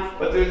time,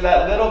 but there's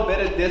that little bit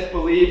of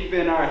disbelief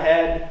in our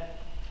head,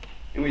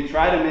 and we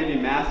try to maybe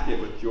mask it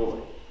with joy.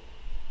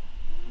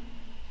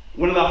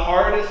 One of the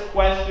hardest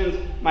questions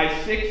my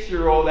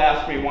 6-year-old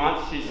asked me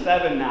once, she's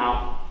 7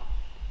 now.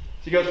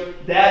 She goes,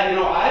 Dad,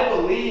 I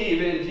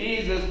believe in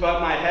Jesus,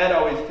 but my head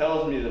always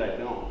tells me that I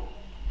don't.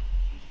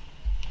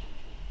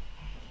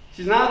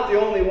 She's not the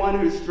only one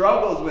who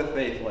struggles with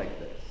faith like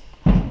this.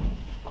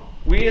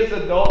 We as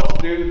adults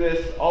do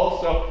this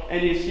also,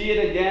 and you see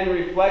it again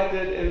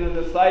reflected in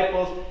the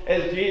disciples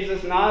as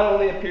Jesus not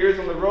only appears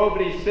on the road,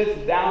 but he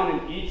sits down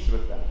and eats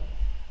with them.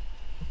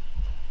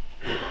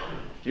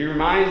 He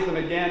reminds them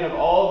again of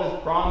all of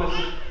his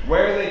promises,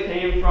 where they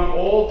came from,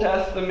 Old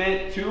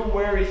Testament to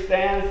where he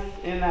stands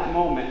in that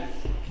moment.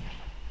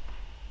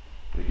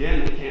 But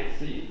again, they can't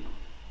see.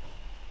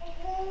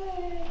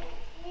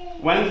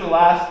 When's the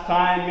last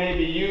time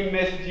maybe you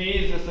missed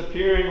Jesus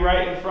appearing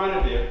right in front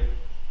of you?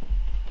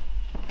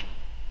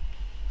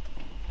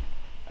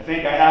 I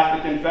think I have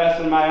to confess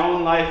in my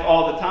own life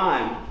all the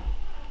time.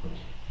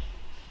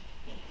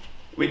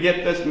 We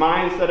get this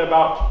mindset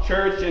about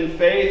church and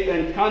faith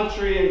and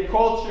country and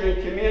culture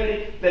and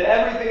community that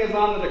everything is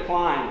on the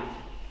decline.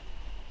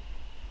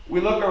 We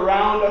look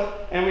around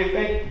us and we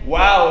think,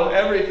 wow,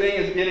 everything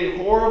is getting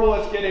horrible,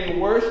 it's getting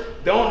worse.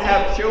 Don't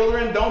have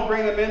children, don't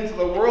bring them into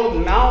the world.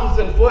 Mountains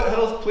and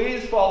foothills,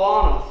 please fall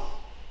on us.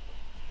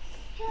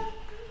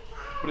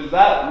 But is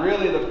that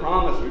really the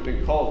promise we've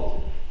been called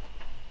to?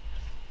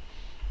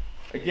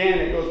 Again,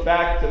 it goes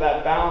back to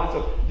that balance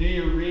of, do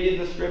you read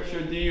the scripture?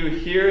 Do you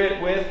hear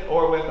it with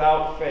or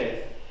without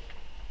faith?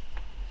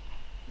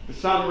 For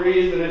some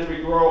reason, as we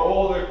grow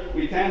older,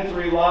 we tend to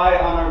rely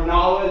on our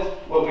knowledge,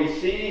 what we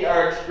see,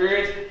 our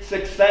experience,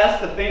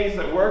 success, the things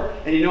that work.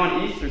 And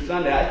on Easter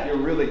Sunday, I feel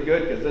really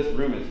good because this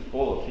room is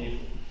full of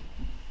people.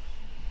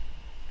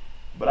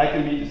 But I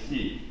can be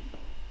deceived.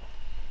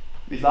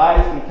 These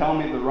eyes can tell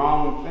me the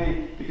wrong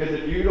thing, because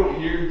if you don't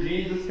hear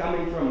Jesus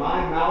coming from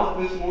my mouth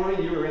this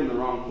morning, you are in the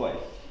wrong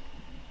place.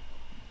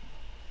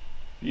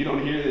 If you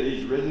don't hear that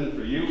he's risen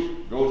for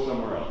you, go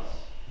somewhere else.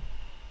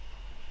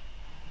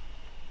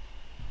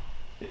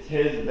 It's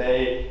his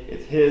day,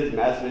 it's his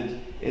message,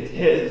 it's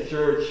his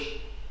church,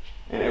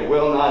 and it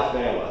will not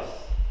fail us.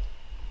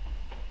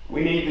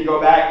 We need to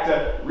go back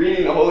to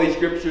reading the Holy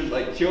Scriptures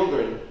like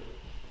children.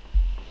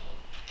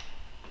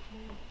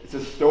 It's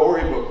a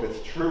storybook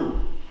that's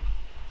true.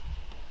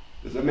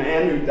 There's a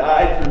man who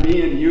died for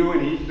me and you,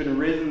 and he's been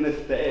risen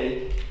this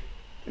day.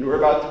 And we're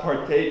about to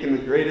partake in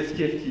the greatest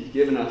gift he's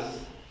given us,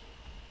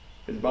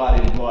 his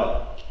body and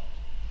blood.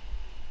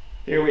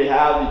 Here we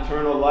have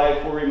eternal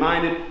life. We're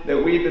reminded that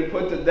we've been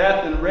put to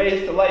death and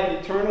raised to life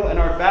eternal in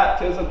our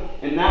baptism,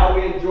 and now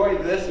we enjoy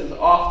this as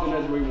often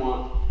as we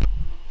want.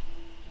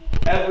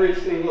 Every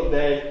single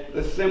day,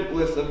 the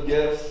simplest of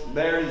gifts,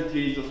 there is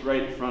Jesus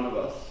right in front of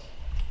us.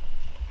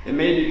 It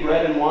may be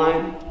bread and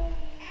wine.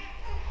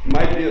 It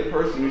might be the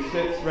person who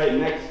sits right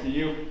next to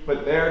you,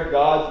 but there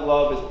God's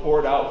love is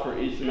poured out for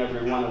each and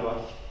every one of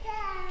us.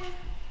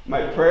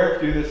 My prayer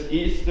through this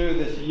Easter,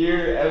 this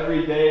year,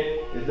 every day,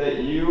 is that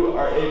you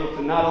are able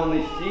to not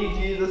only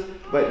see Jesus,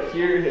 but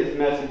hear his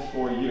message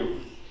for you.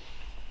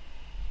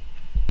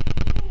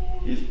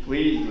 He's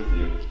pleased with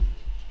you.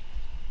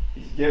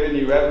 He's given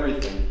you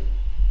everything.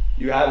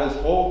 You have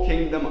his whole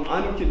kingdom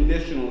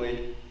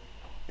unconditionally,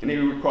 and he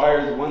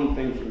requires one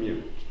thing from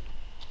you: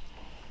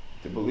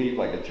 to believe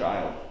like a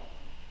child.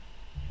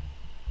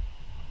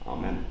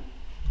 Amen.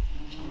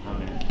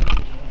 Amen.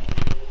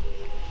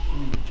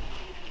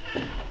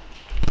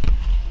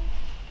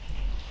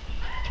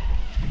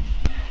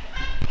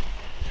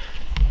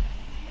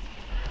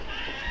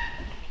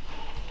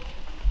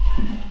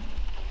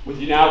 Would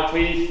you now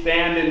please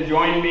stand and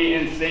join me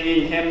in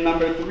singing hymn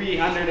number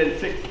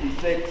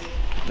 366,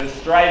 "The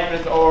strife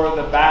is o'er,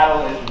 the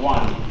battle is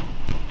won."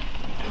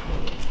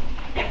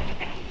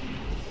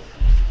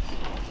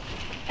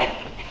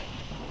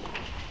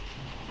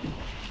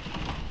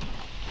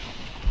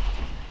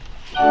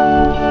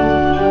 Alleluia, alleluia.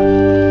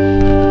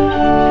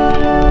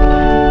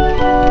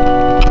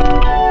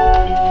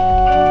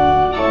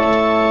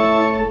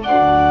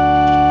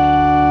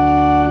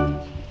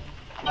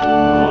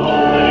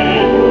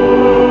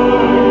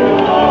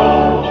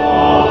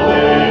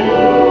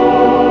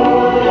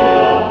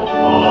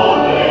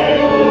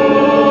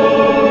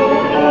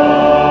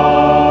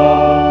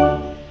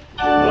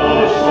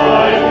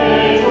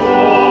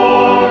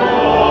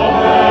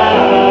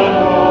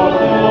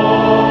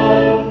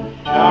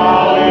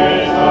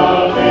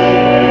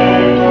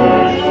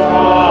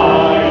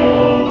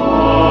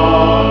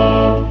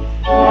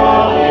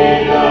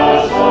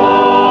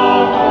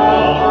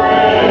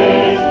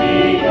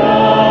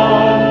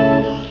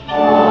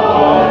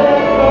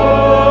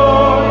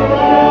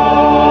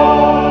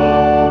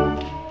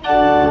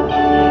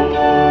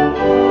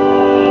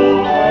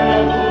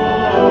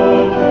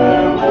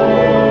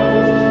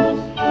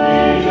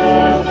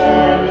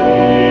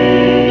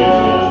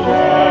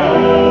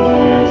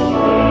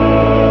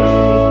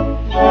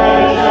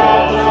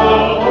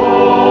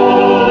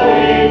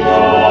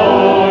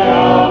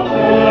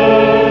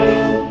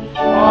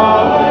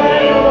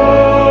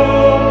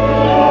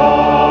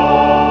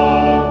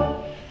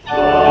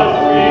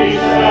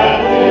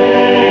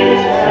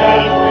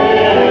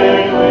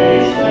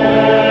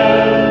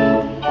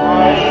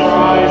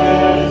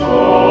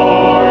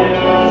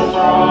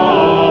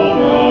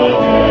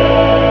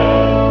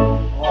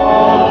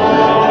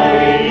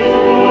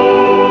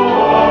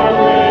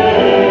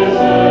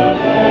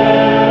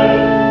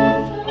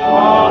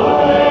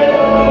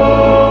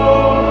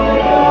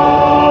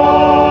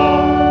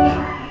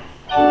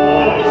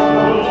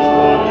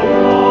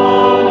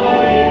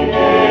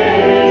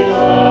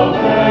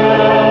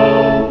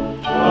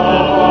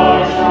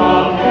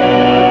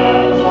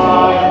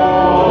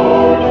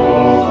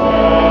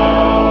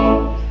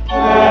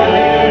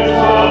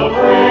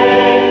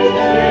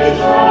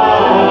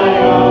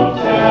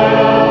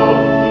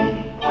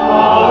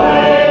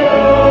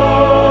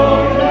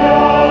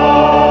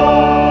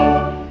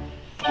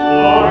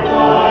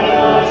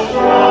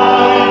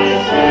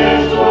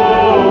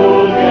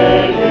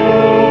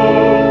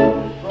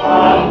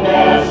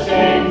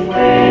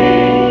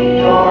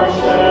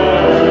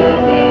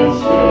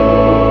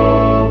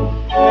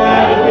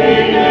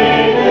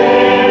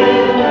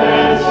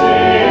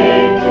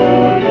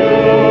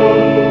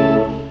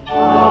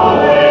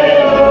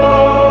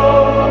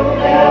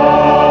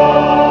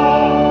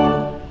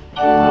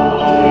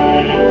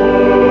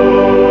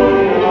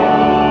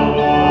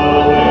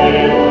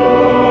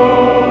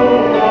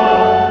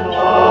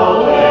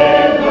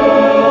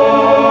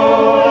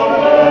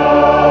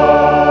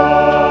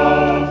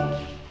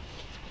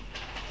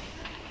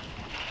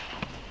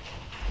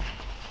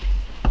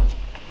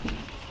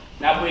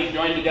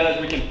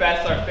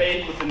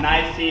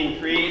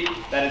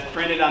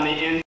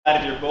 the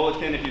inside of your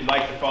bulletin if you'd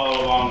like to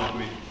follow along with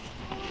me.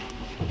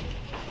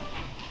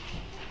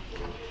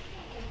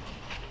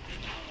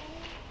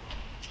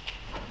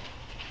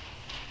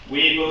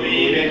 We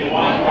believe in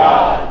one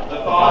God, the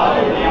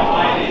Father, the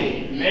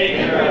Almighty,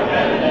 maker of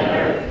heaven and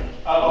earth,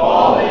 of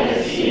all that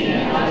is seen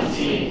and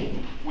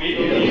unseen. We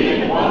believe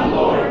in one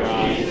Lord,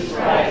 Jesus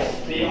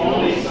Christ, the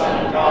only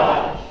Son of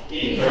God,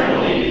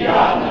 eternally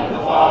begotten of the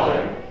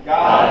Father,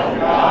 God from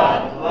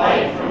God,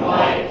 light from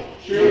light,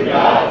 true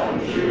God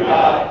from true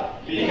God,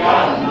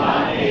 begotten,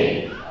 not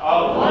made,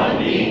 of one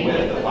being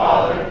with the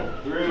Father.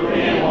 Through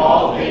him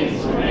all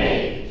things were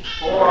made.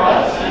 For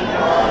us and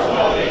for our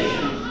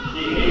salvation,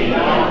 he came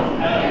down from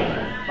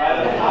heaven.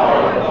 By the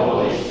power of the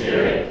Holy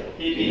Spirit,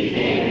 he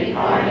became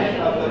incarnate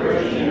of the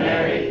Virgin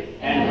Mary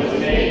and was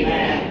made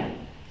man.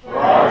 For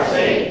our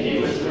sake he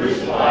was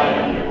crucified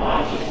under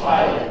Pontius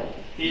Pilate.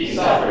 He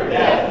suffered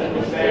death and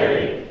was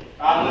buried.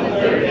 On the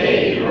third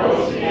day he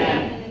rose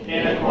again,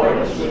 in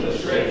accordance with the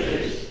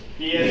Scriptures.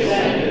 He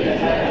ascended into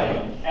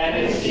heaven,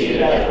 and is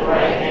seated at the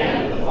right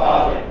hand of the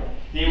Father.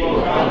 He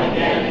will come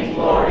again in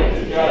glory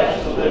to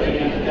judge the living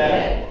and the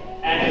dead,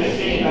 and his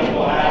kingdom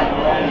will have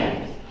no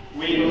end.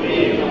 We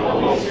believe in the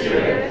Holy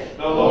Spirit,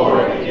 the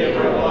Lord, the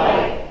giver of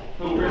life,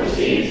 who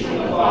proceeds from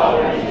the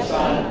Father and the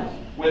Son.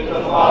 With the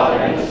Father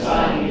and the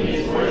Son he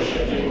is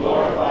worshipped and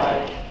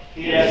glorified.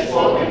 He has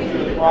spoken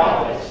through the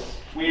prophets.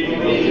 We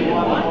believe in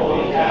one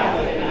holy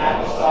Catholic and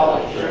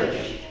Apostolic Church.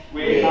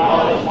 We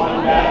acknowledge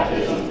one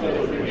baptism for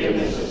the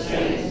forgiveness of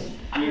sins.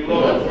 We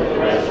look for the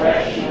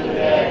resurrection of the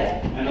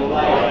dead and the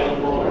life of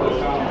the world to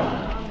come.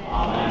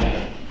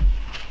 Amen.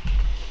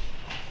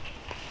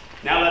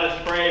 Now let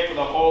us pray for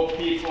the whole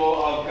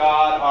people of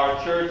God,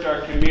 our church,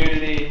 our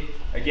community,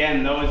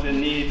 again, those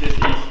in need this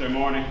Easter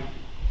morning.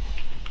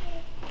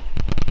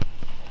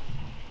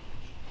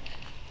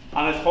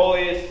 On this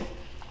holiest,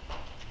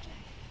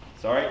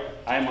 sorry,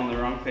 I am on the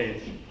wrong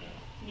page.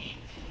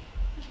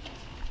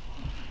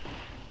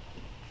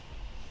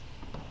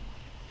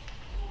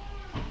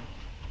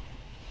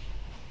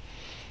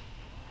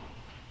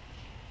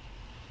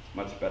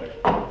 Much better.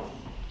 On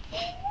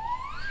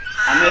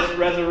this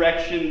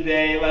resurrection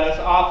day, let us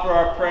offer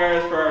our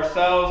prayers for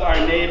ourselves, our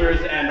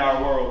neighbors, and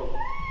our world.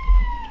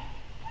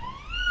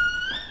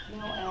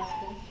 No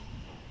asking.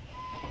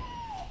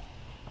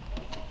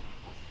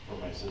 For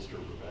my sister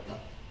Rebecca,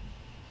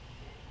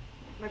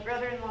 My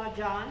brother-in-law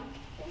John.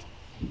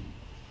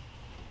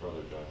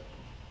 brother Doug,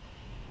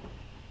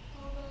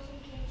 All those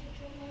in cancer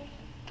treatment.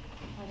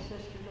 My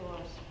sister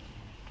Doris.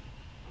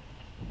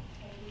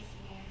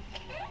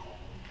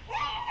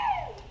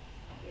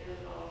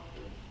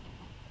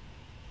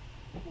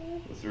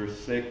 Those who are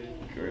sick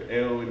or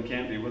ill and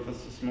can't be with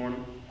us this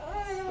morning,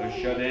 those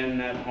shut in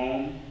at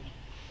home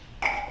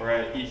or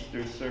at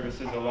Easter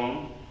services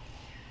alone.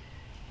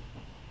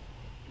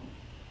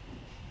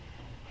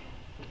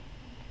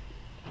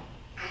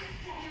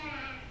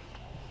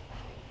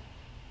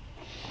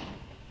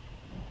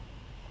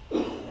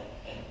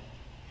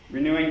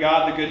 Renewing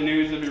God, the good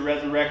news of your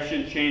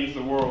resurrection changed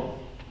the world.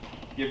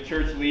 Give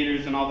church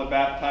leaders and all the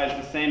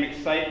baptized the same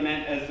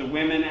excitement as the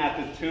women at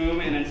the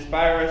tomb and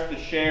inspire us to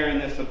share in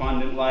this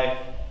abundant life.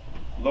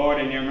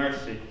 Lord, in your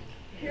mercy.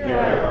 Hear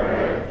our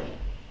prayer.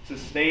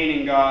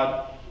 Sustaining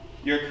God,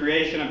 your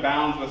creation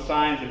abounds with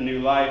signs of new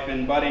life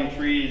in budding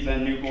trees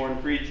and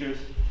newborn creatures.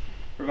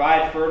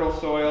 Provide fertile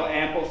soil,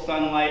 ample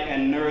sunlight,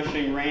 and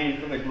nourishing rain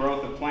for the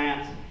growth of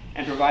plants,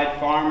 and provide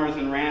farmers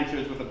and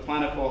ranchers with a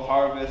plentiful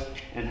harvest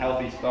and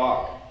healthy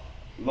stock.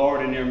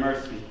 Lord, in your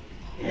mercy.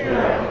 Hear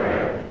our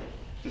prayer.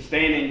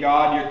 Sustaining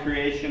God, your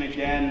creation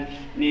again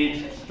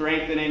needs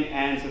strengthening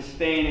and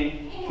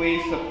sustaining.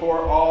 Please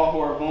support all who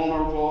are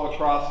vulnerable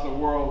across the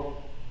world,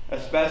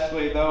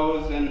 especially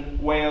those in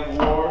way of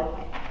war,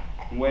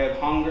 in way of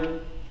hunger,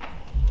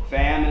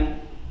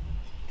 famine,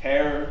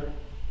 terror,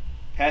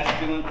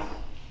 pestilence,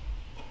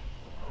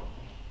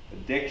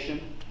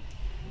 addiction.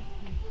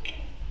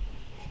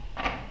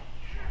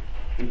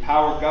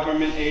 Empower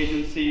government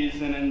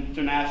agencies and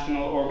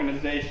international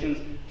organizations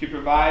to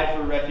provide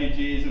for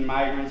refugees and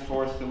migrants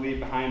forced to leave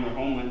behind their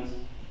homelands.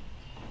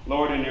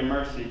 Lord, in your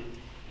mercy.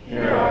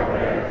 Hear our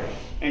prayer.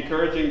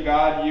 Encouraging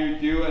God, you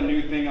do a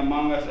new thing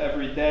among us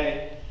every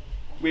day.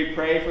 We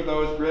pray for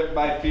those gripped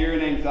by fear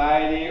and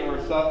anxiety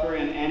or suffer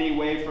in any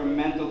way from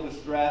mental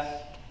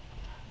distress.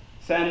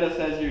 Send us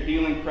as your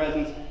healing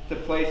presence to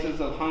places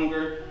of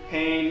hunger,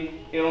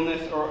 pain,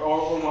 illness, or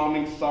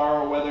overwhelming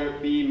sorrow, whether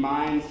it be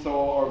mind,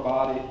 soul, or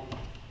body.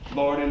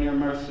 Lord, in your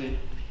mercy.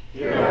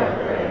 Hear our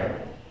prayer.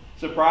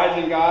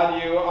 Surprising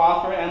God, you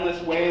offer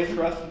endless ways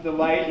for us to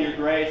delight in your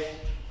grace.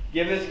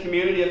 Give this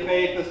community of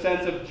faith a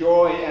sense of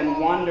joy and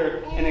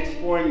wonder in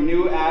exploring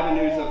new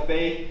avenues of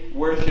faith,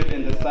 worship,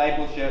 and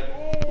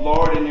discipleship.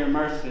 Lord, in your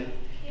mercy.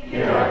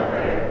 Hear our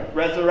prayer.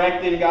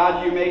 Resurrecting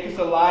God, you make us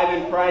alive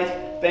in Christ.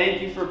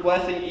 Thank you for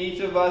blessing each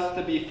of us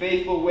to be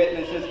faithful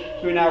witnesses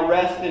who now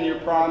rest in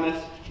your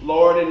promise.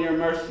 Lord, in your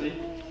mercy.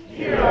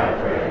 Hear our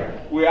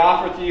prayer. We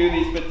offer to you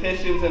these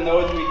petitions and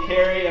those we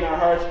carry in our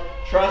hearts,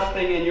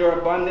 trusting in your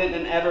abundant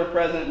and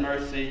ever-present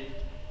mercy.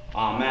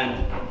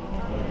 Amen.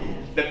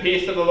 The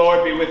peace of the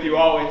Lord be with you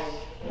always.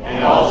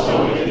 And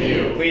also with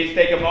you. Please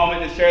take a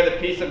moment to share the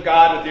peace of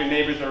God with your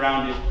neighbors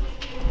around you.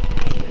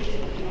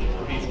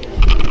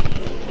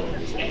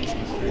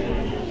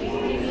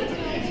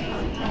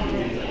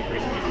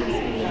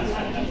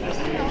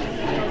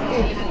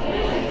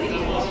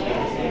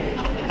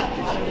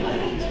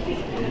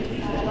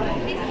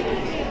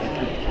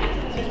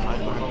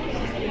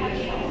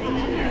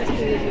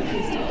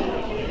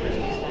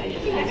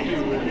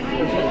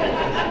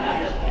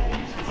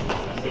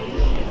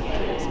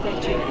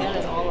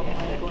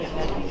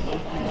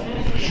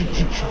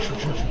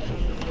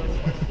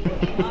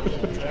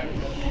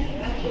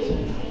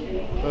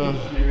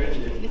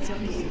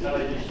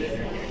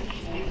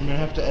 I'm gonna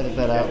have to edit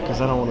that out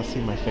because I don't want to see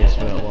my face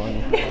for that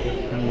long. No.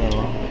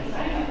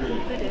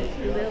 Put a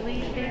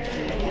lily there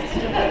and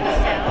still have the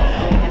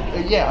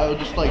sound. Yeah, I'll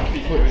just like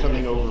put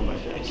something over my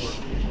face.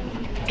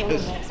 I'm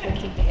not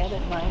expecting to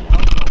edit mine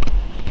out.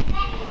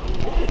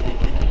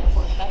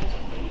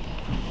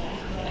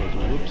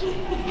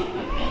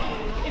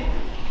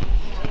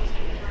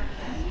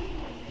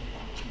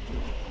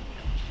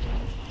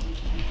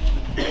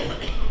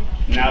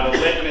 Now the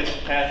litmus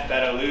test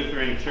at a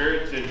Lutheran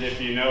church is if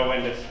you know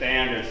when to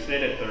stand or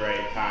sit at the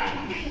right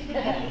time.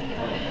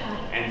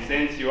 And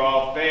since you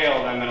all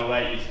failed, I'm going to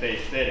let you stay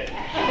sitting.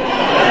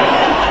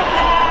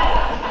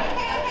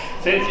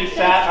 Since you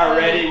sat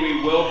already,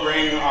 we will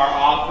bring our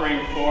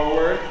offering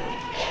forward.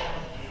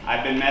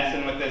 I've been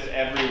messing with this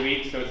every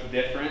week, so it's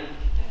different.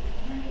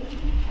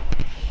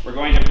 We're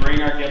going to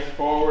bring our gifts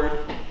forward,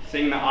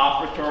 sing the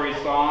offertory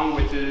song,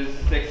 which is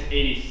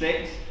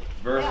 686.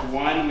 Verse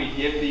 1, we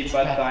give thee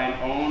but thine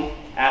own.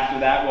 After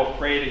that, we'll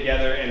pray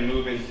together and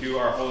move into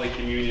our Holy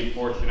Communion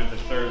portion of the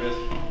service.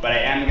 But I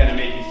am going to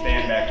make you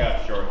stand back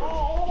up shortly.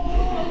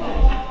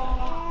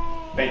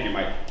 Thank you,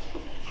 Mike.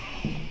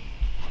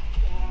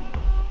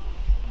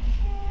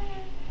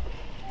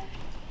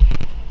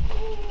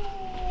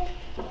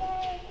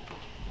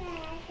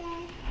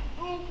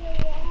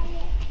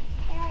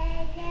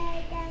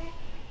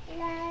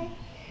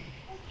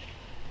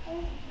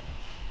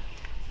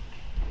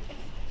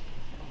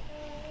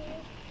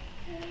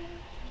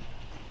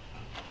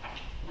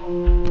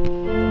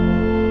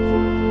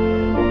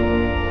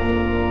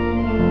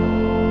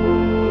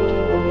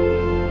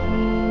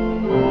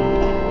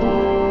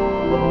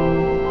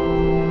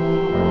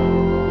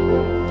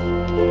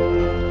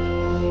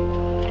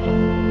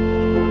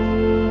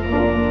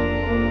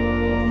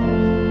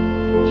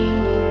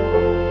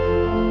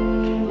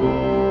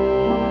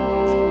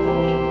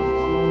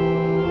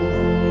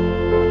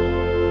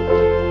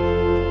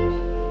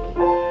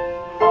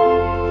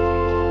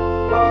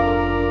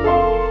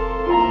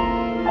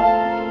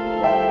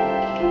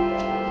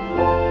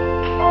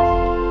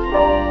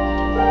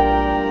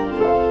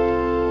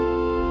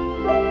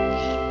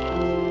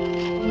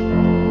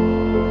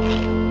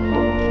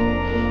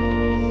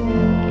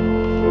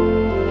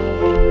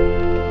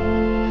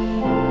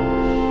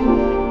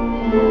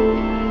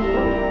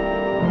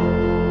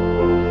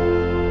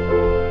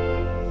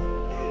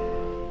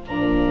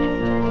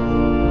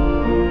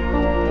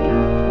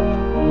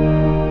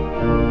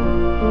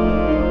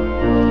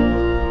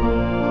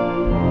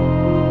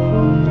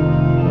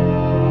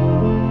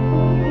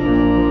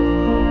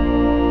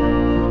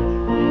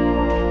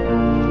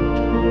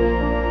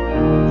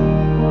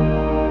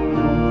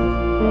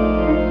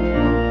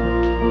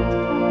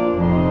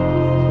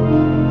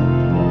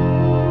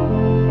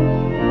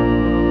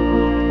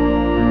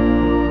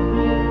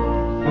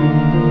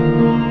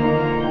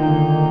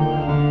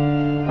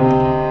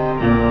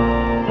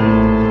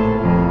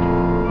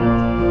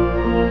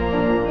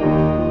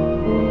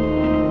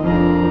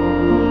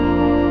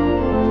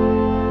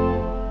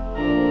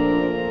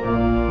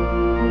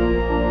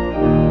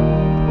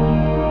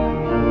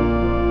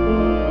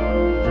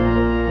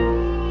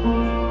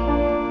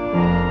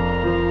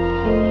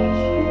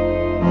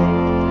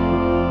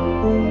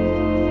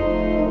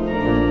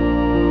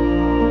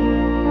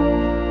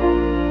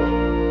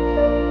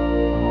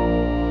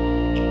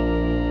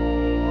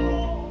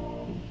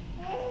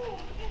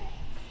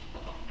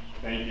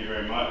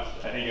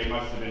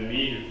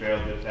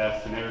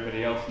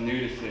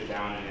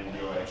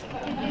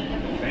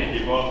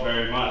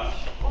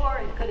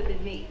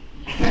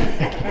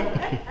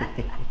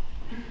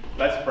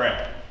 Let's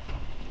pray.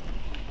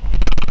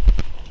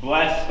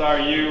 Blessed are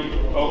you,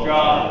 O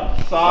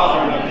God,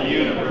 sovereign of the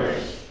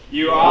universe.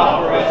 You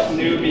offer us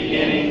new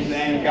beginnings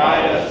and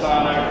guide us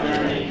on our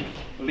journey.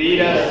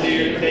 Lead us to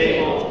your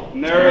table,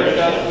 nourish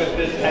us with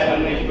this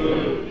heavenly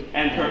food,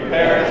 and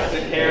prepare us to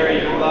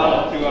carry your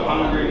love to a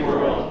hungry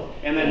world.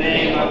 In the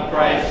name of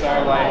Christ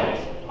our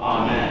life.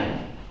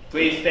 Amen.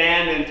 Please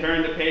stand and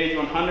turn to page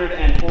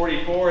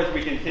 144 as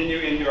we continue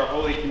into our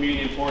Holy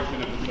Communion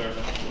portion of the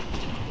service.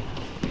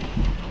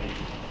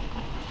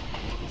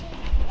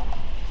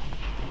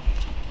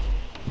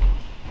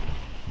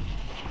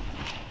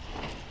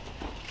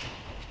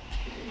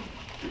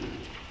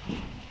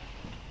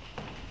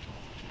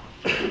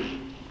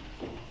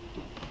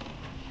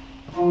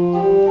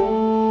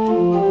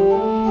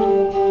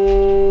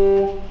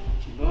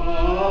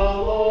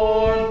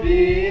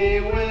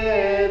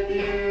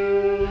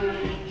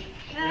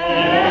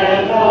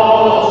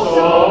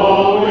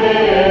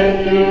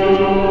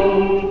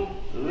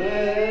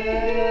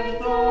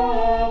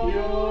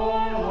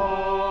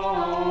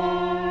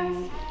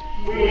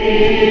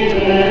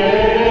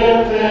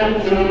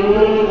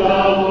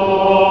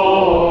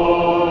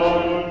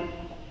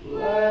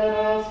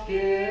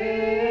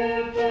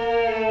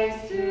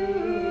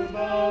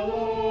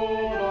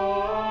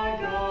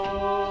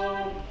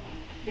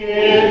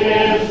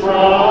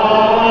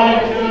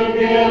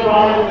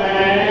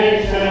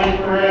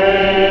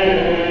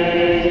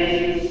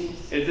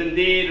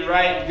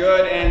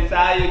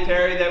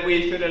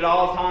 At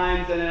all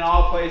times and in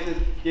all places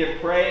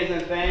give praise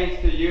and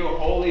thanks to you,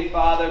 Holy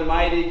Father,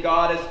 mighty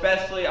God,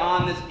 especially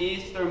on this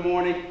Easter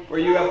morning where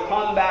you have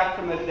come back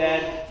from the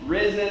dead,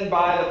 risen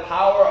by the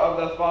power of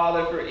the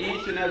Father for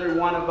each and every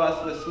one of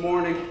us this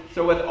morning.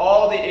 So with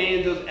all the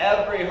angels,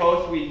 every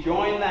host, we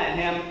join that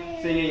hymn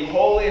singing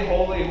Holy,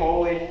 Holy,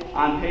 Holy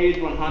on page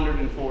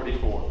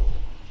 144.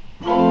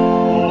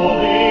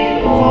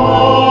 Holy,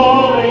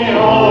 holy,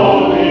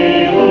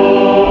 holy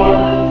Lord,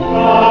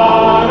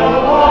 God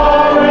of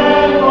our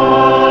and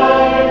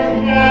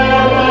life,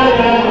 heaven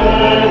and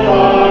earth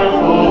are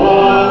full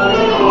of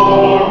your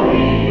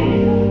glory.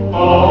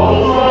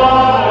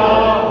 Hosanna,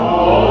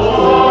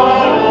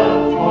 Hosanna,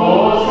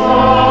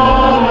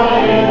 Hosanna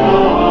in the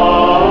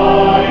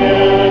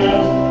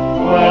highest.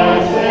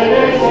 Blessed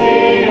is he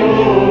who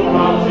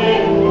comes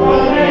in the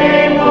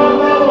name of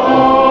the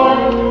Lord.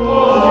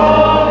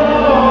 Hosanna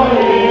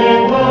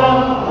in the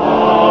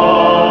highest.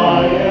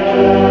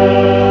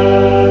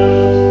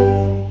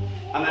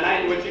 On the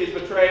night in which he is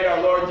betrayed,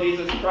 our Lord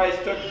Jesus Christ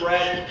took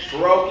bread,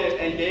 broke it,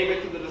 and gave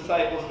it to the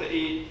disciples to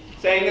eat,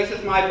 saying, "This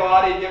is my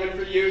body given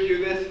for you.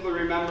 Do this for the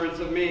remembrance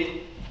of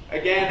me."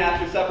 Again,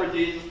 after supper,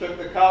 Jesus took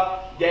the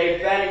cup,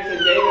 gave thanks, and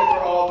gave it for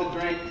all to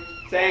drink,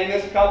 saying,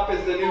 "This cup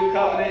is the new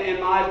covenant in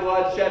my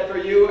blood, shed for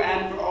you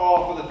and for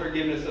all for the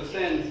forgiveness of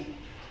sins.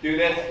 Do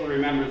this for the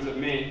remembrance of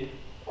me."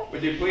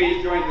 Would you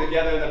please join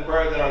together in the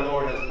prayer that our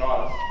Lord has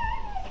taught us?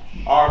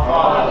 Our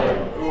Father,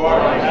 who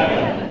art in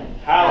heaven,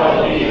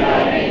 hallowed be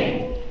thy name.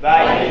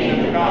 Thy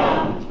kingdom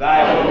come,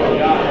 thy will be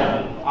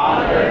done,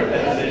 on earth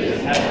as it is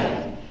in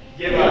heaven.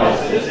 Give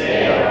us this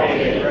day our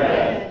daily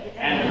bread,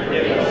 and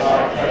forgive us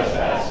our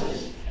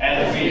trespasses,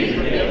 as we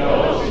forgive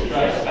those who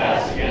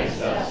trespass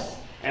against us.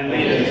 And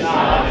lead us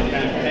not into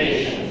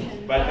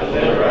temptation, but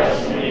deliver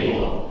us from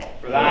evil.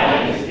 For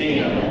thine is the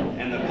kingdom,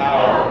 and the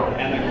power,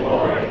 and the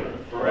glory,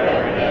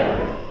 forever and ever.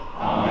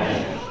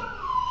 Amen.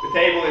 The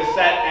table is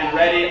set and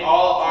ready.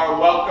 All are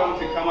welcome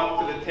to come up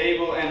to the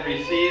table and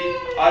receive.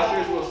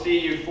 Ushers will see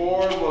you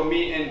forward. We'll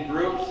meet in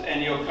groups,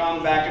 and you'll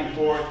come back and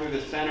forth through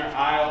the center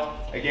aisle.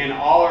 Again,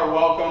 all are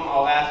welcome.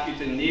 I'll ask you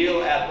to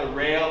kneel at the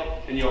rail,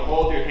 and you'll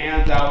hold your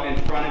hands out in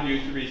front of you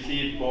to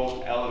receive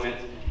both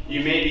elements. You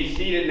may be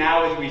seated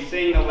now as we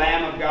sing the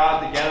Lamb of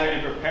God together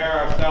and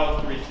prepare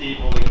ourselves to receive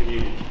Holy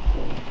Communion.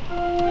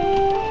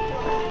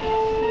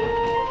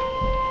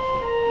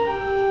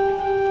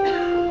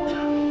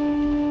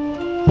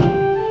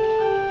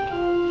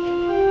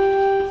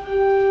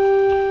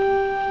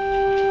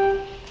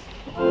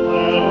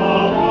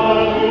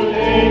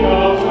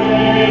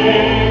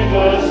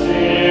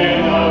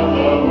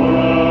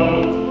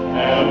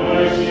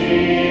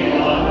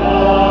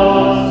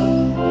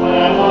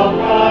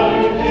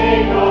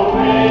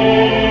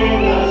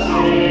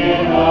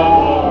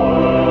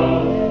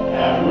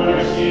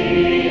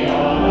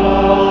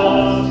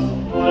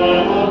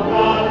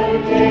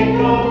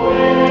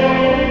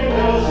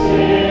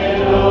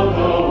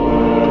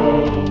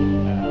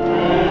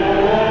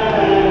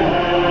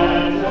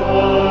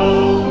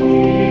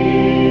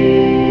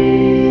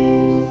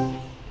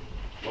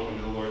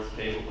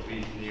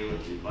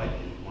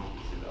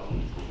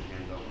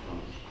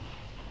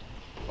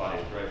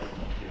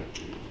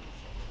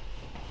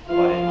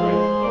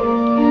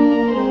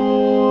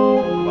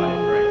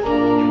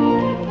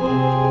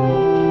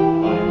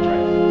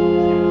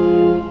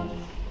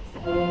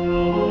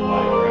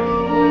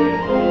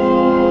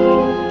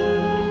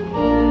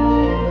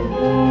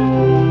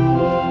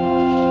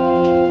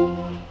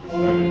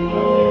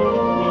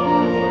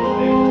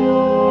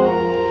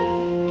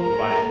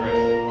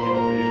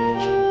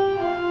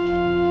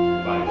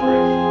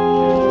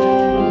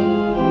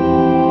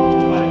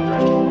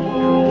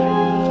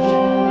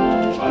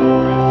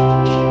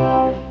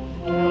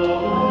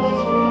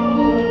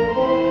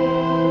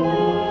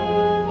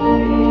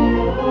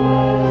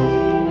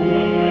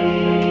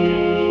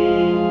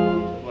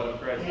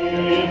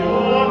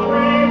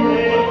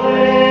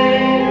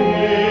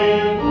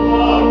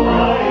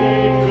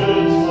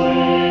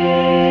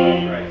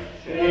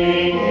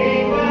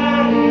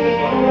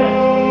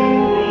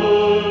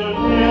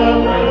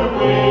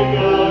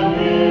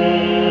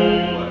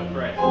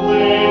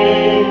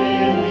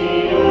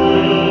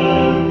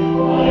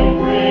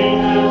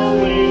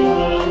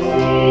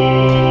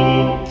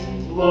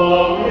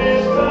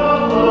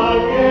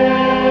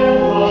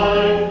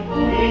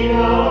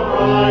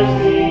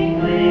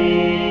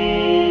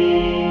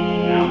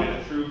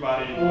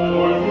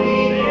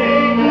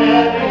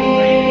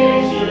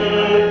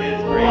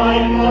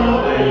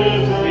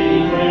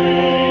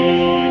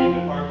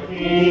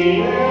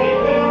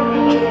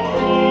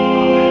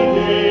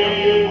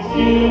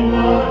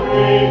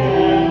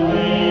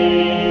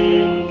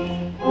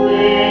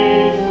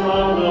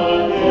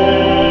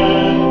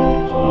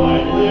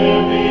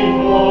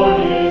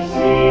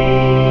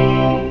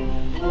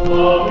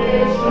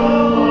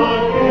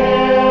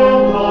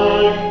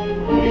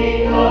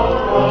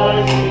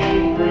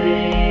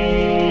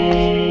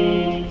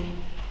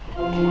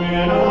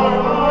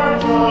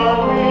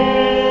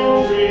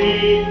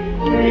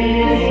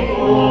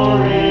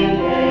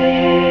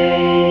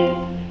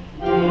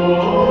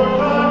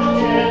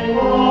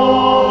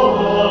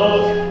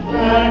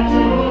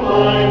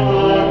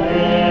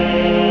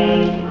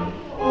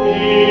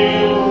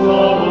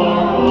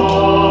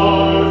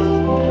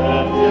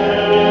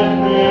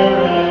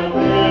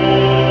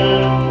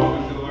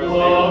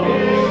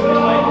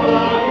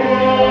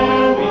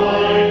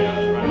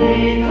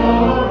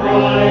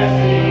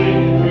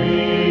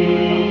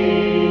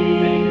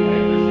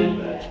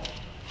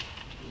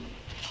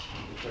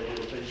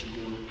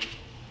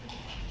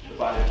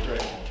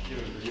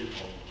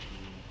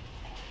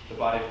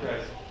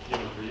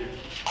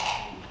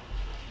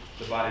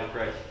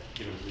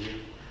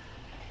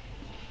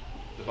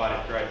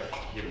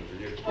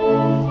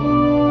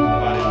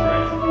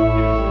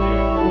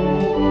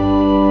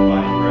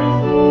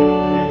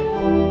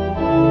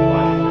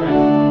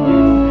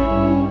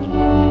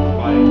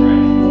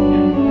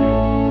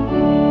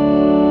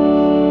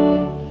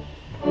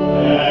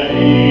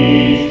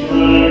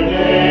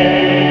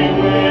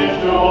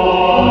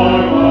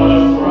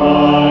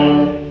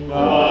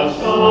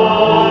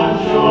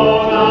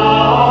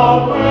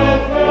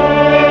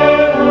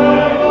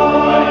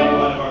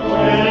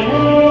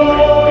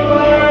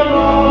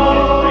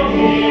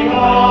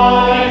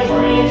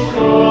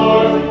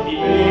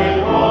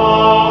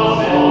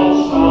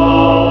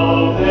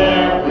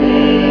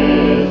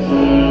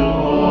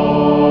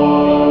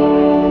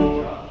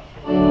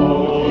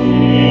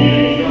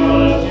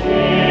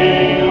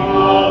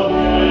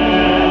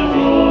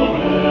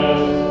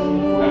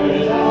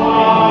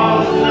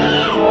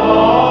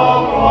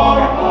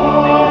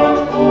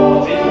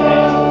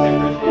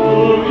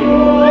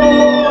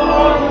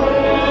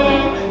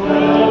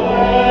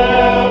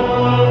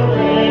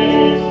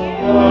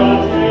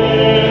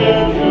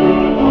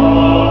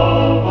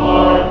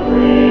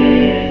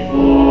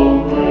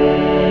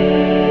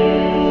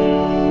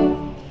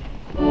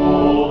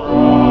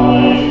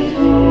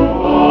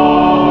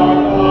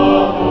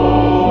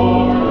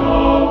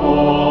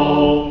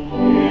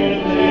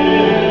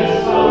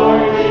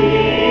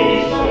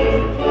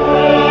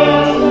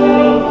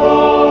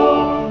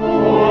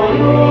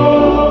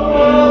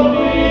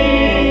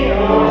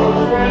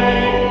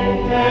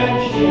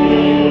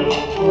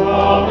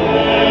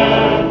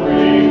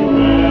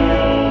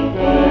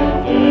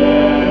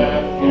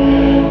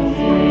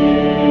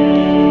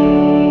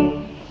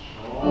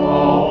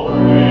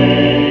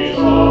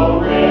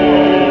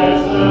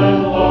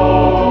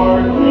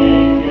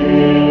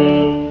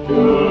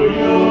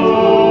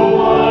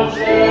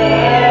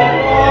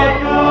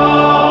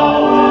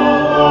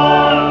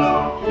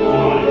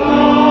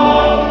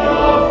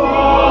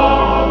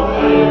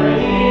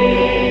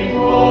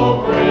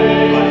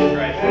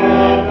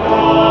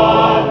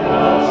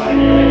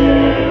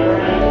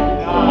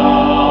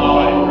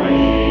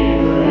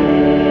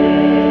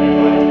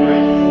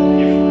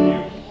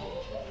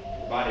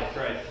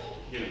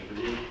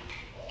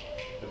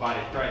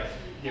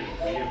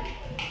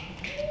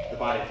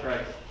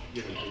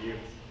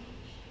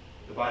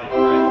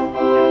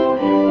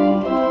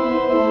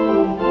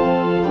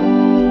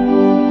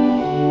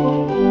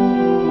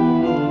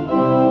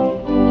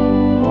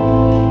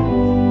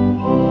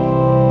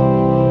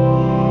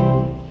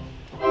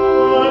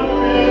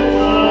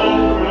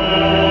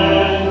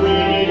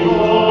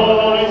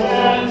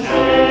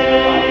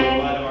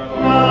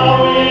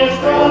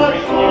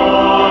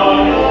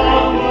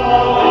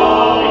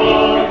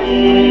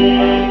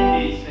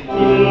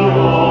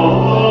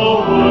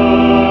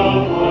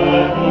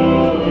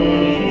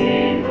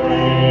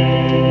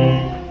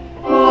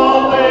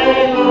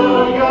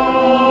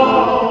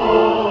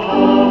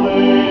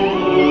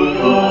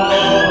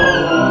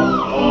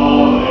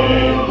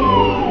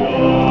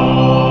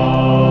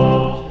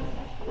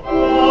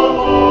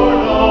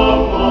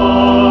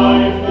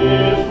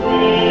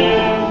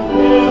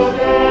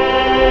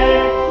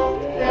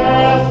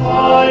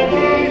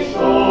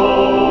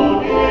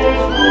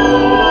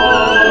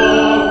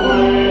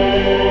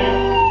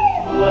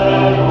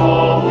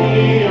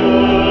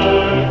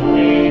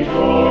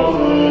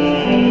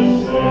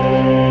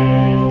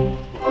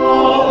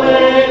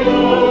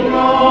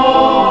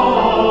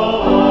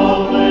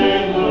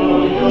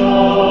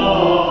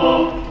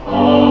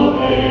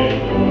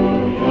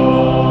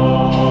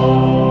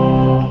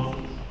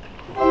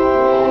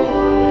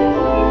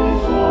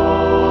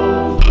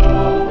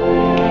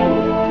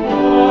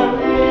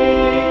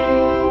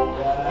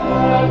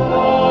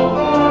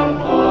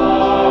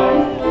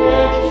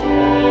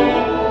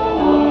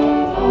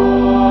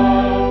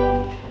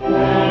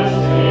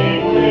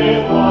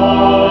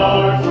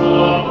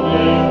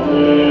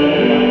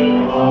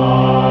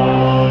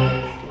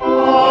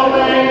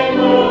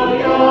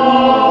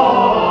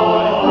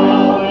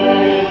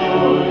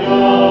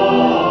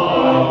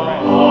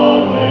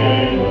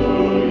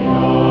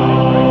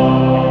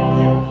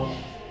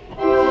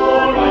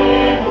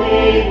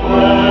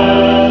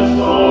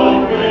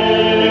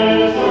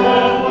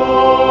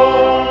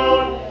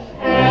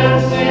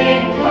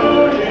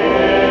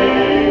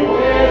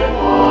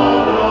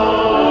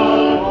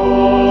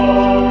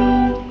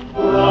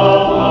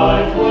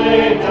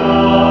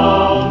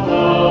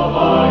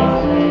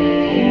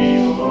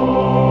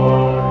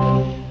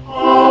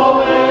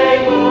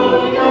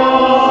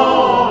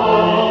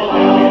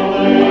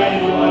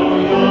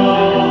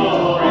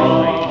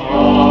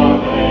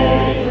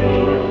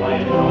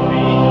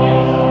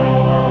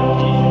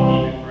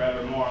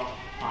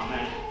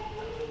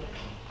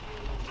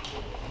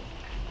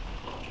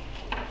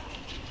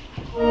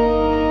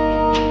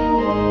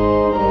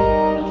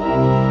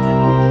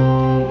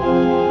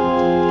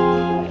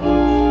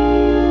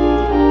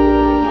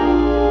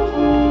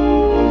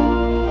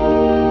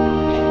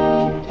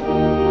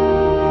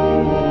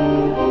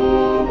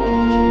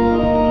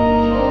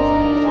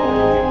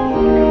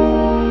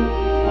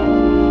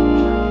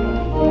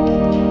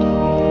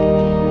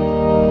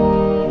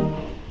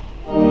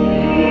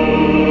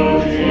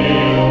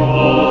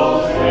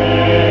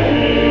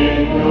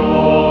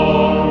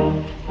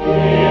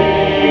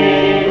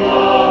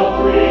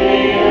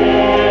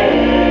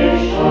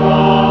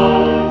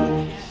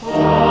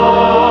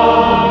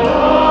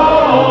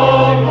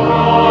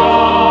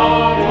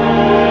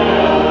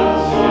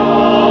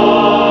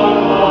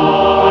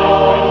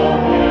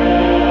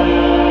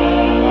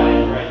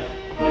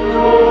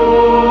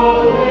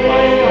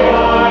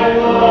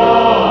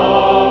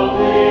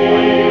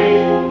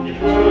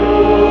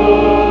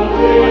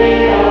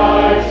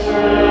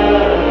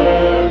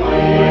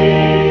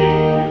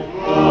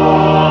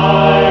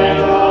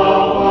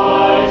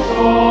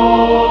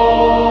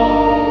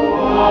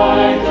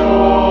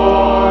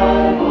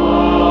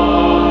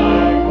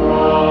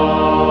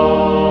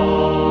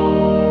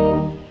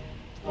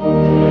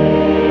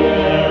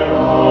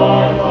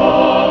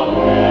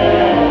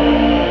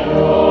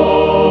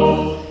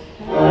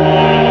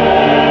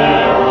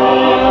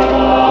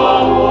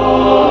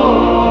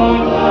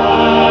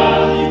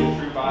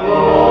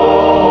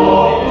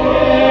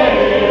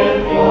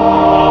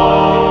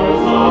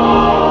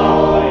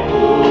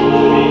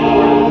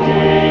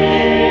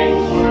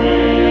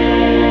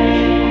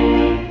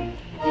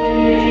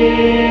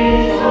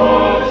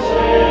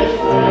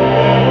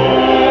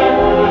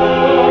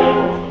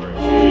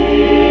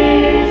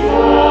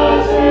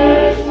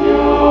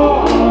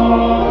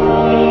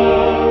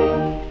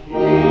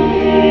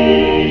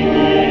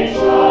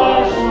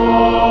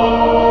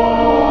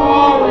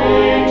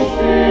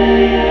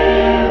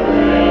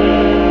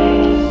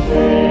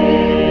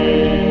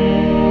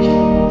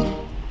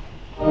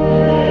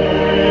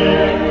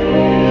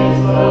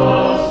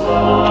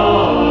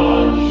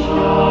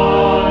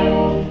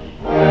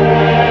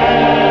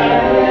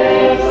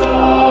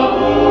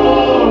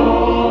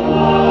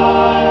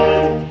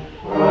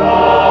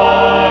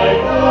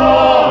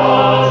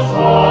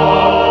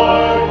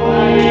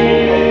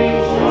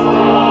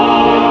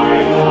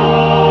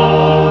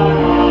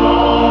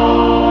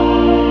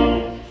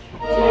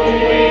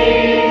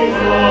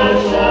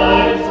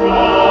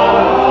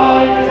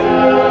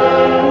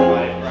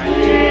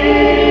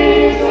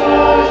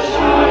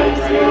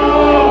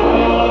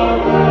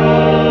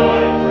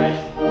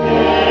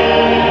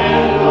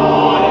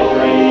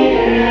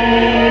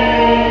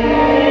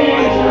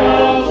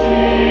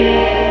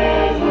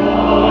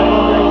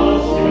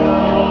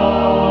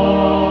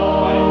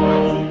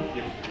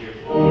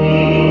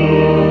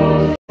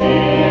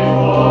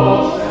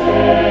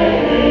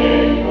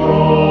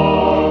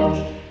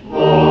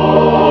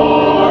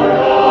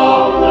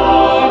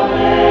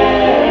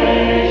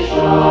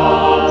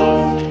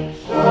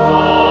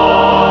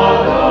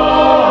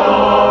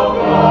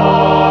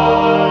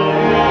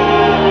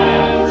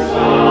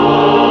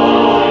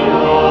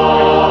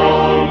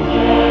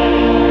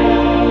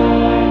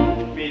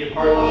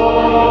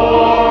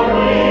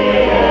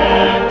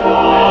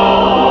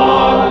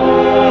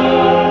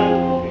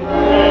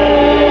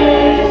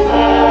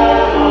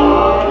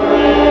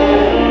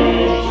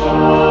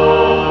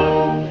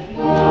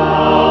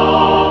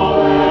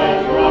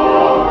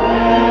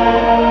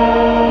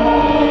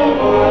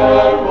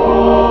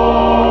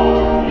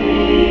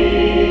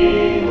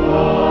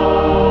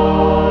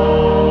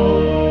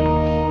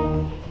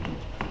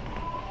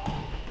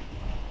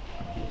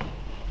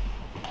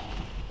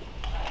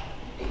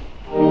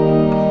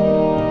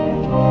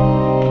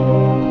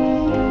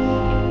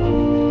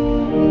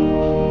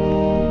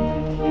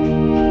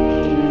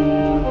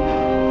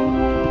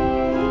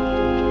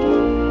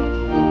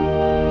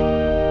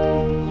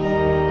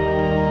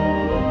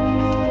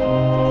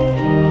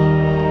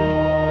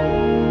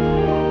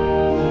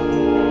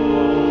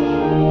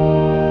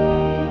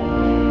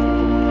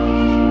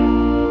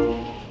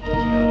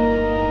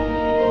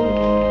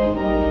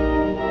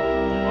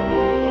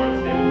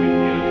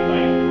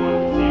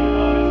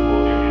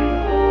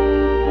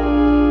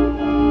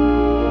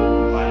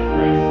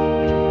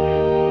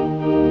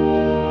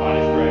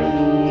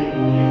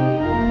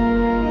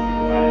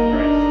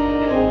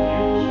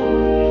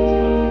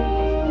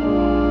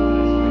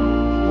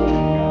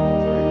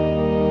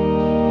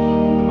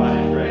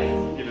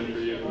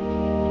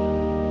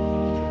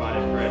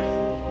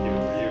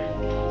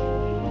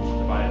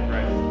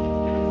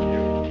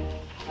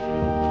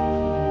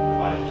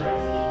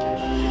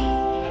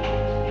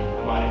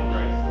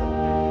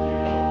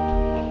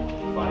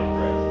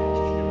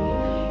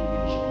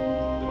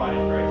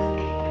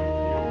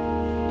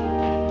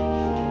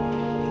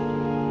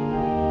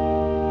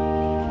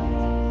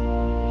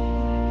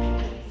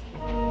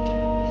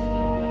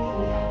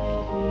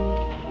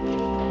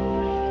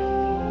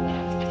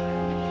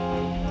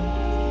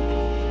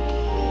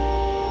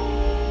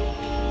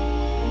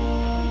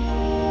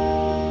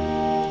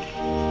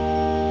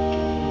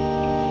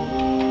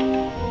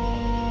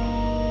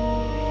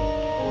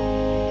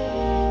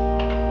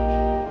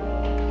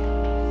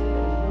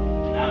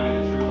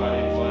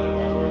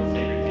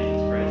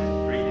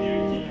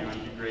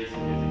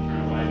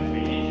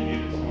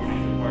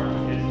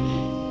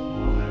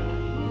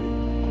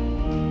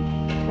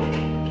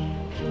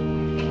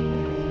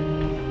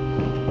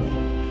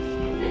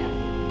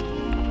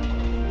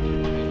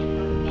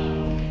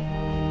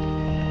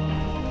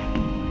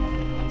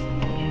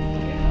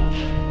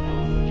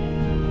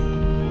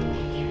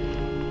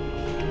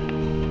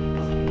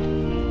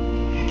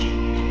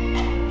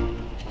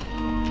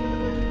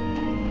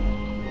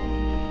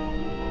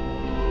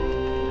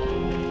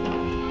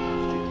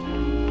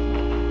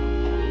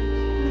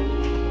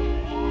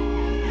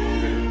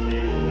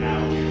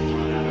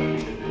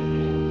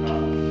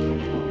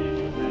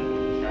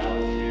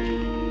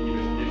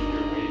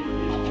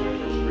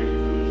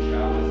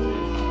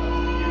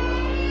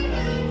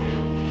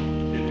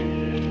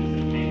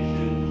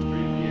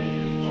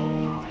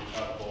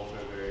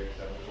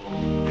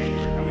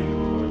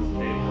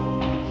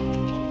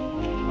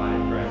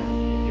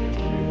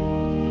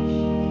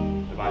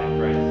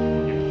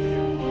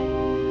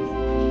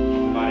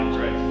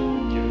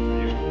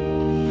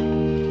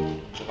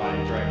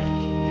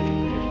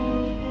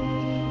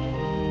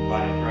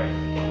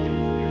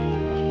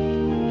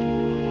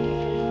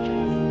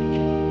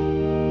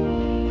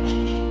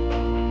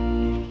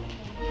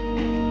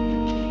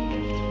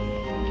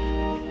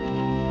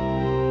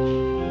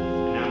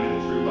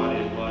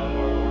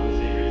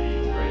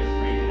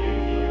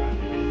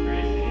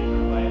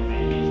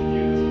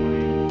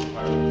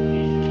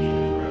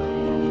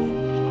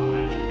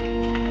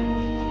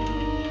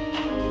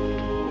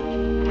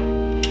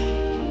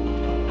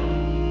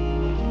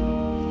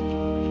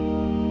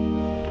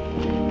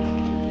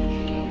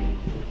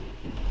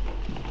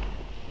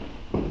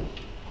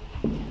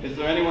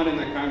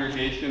 the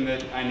congregation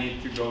that I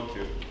need to go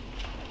to.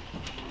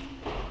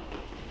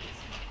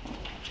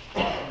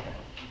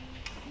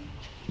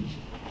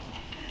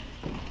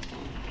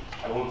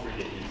 I won't forget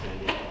you,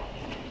 Sandy.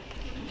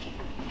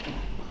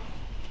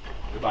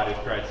 The body of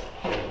Christ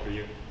given for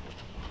you.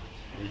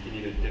 And you can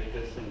either dip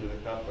this into the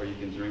cup or you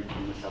can drink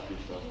from the cup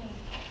yourself.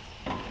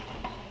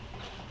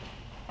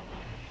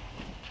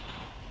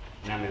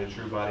 Now may the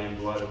true body and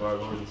blood of our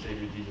Lord and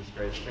Savior Jesus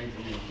Christ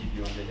strengthen you and keep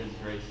you unto his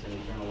grace and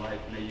eternal life.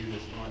 May you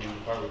this morning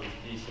depart with his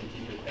peace and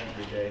keep it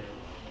every day.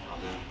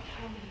 Amen.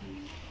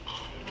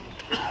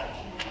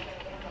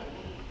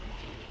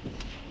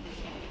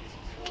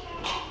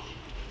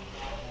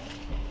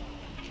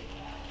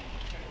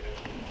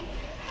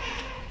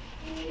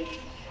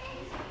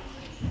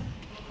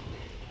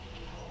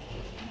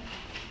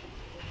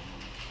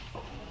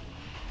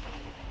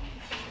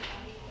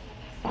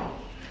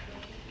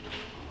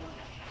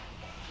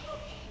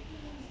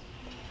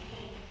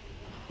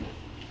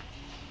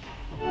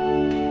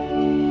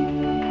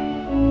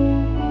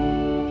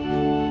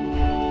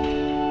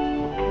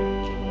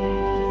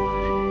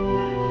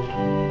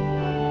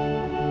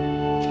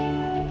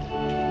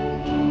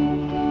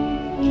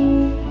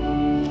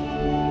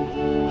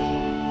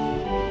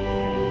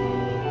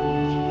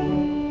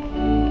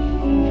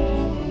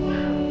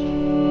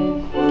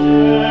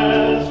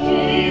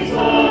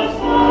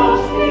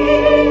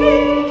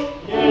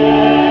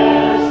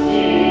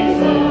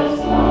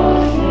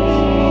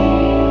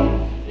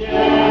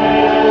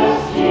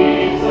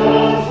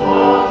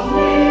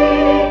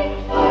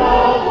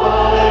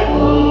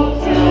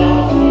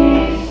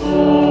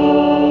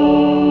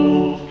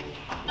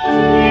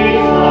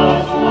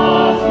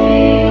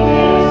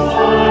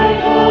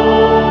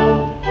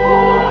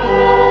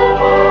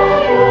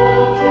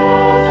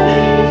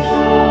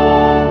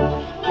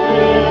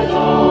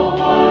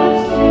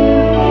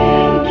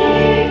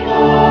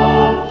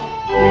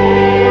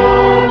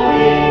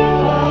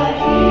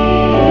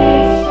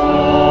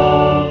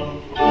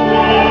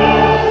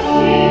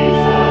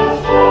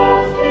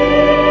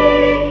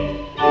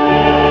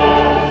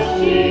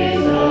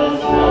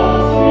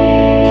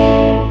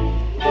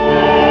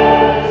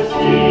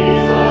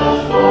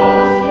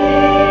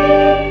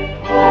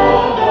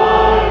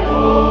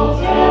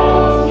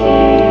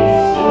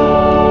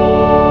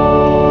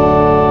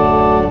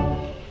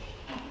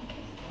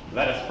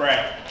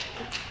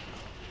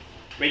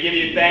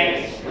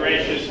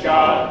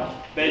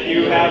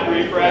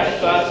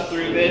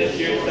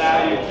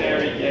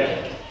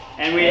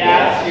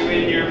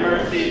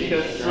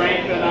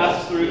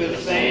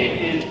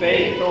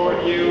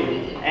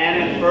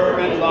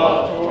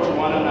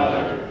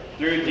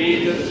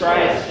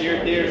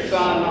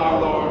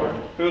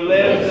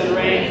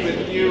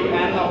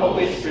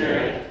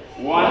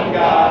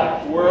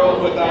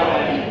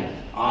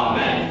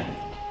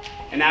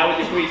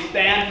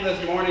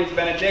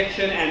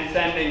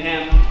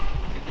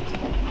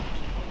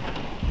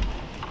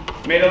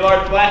 May the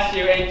Lord bless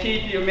you and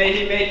keep you. May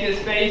he make his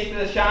face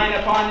to shine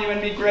upon you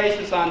and be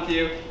gracious unto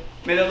you.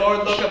 May the Lord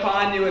look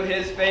upon you with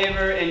his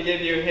favor and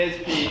give you his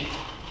peace.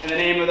 In the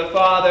name of the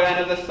Father, and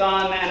of the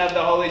Son, and of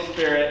the Holy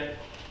Spirit.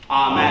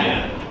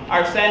 Amen.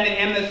 Our sending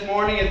hymn this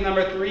morning is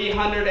number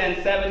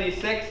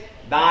 376,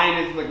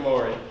 Thine is the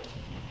Glory.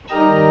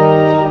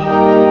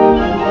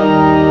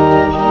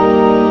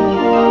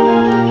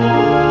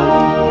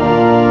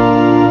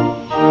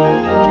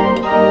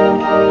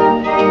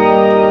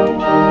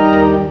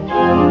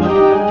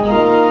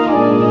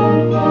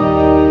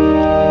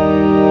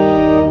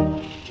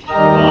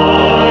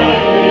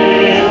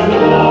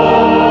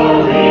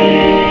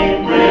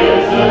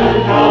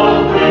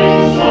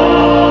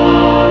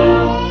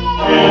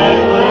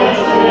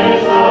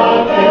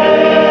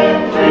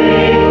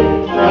 Victory,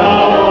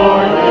 thou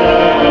art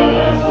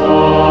ever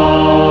strong.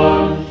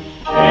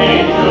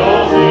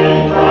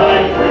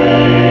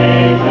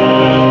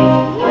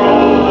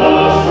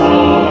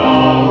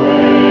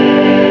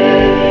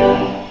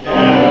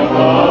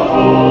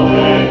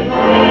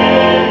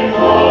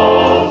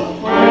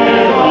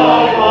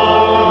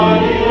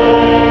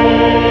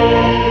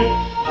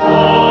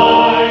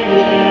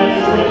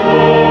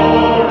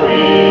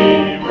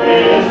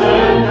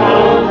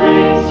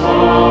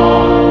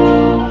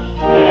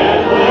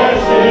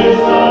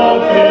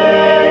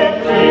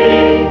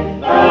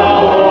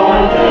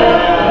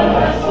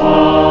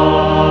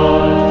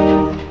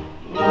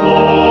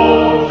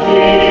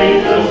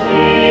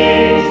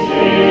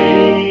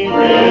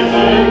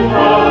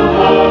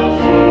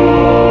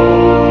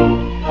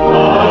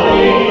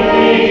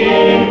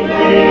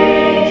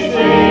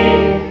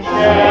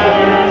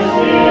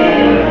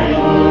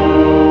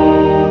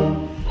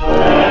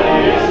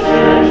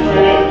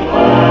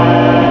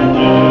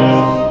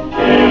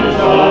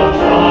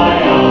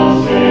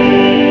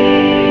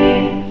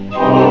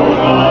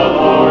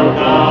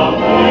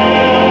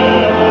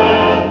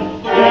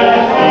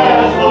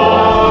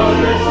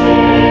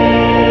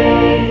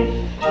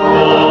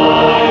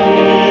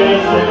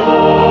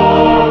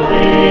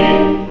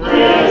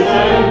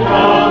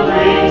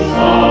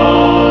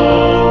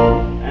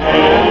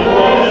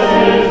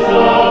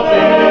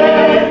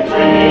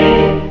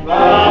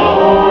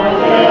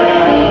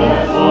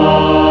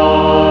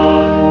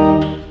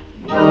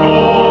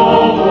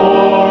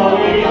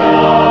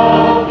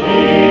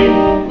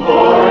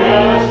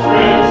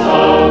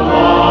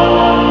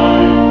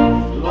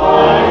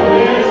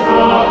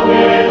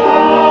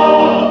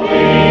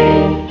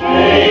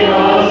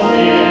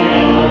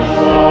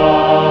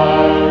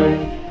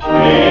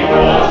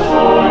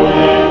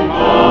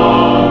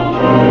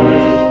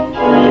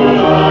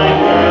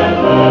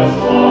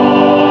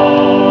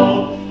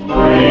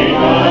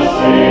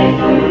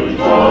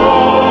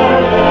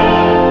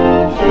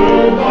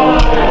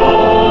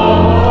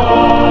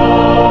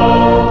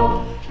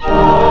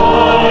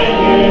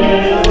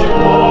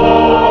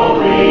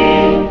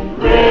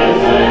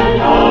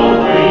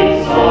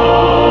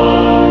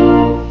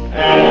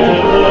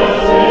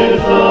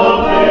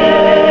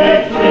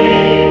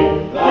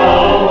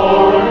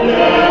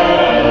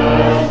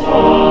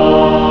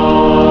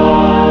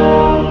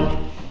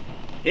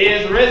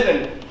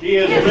 He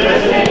is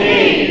risen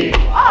indeed.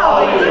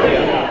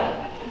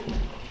 Hallelujah.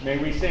 May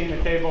we sing the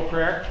table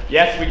prayer?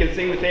 Yes, we can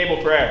sing the table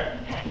prayer.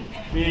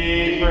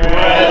 Be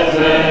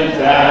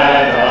present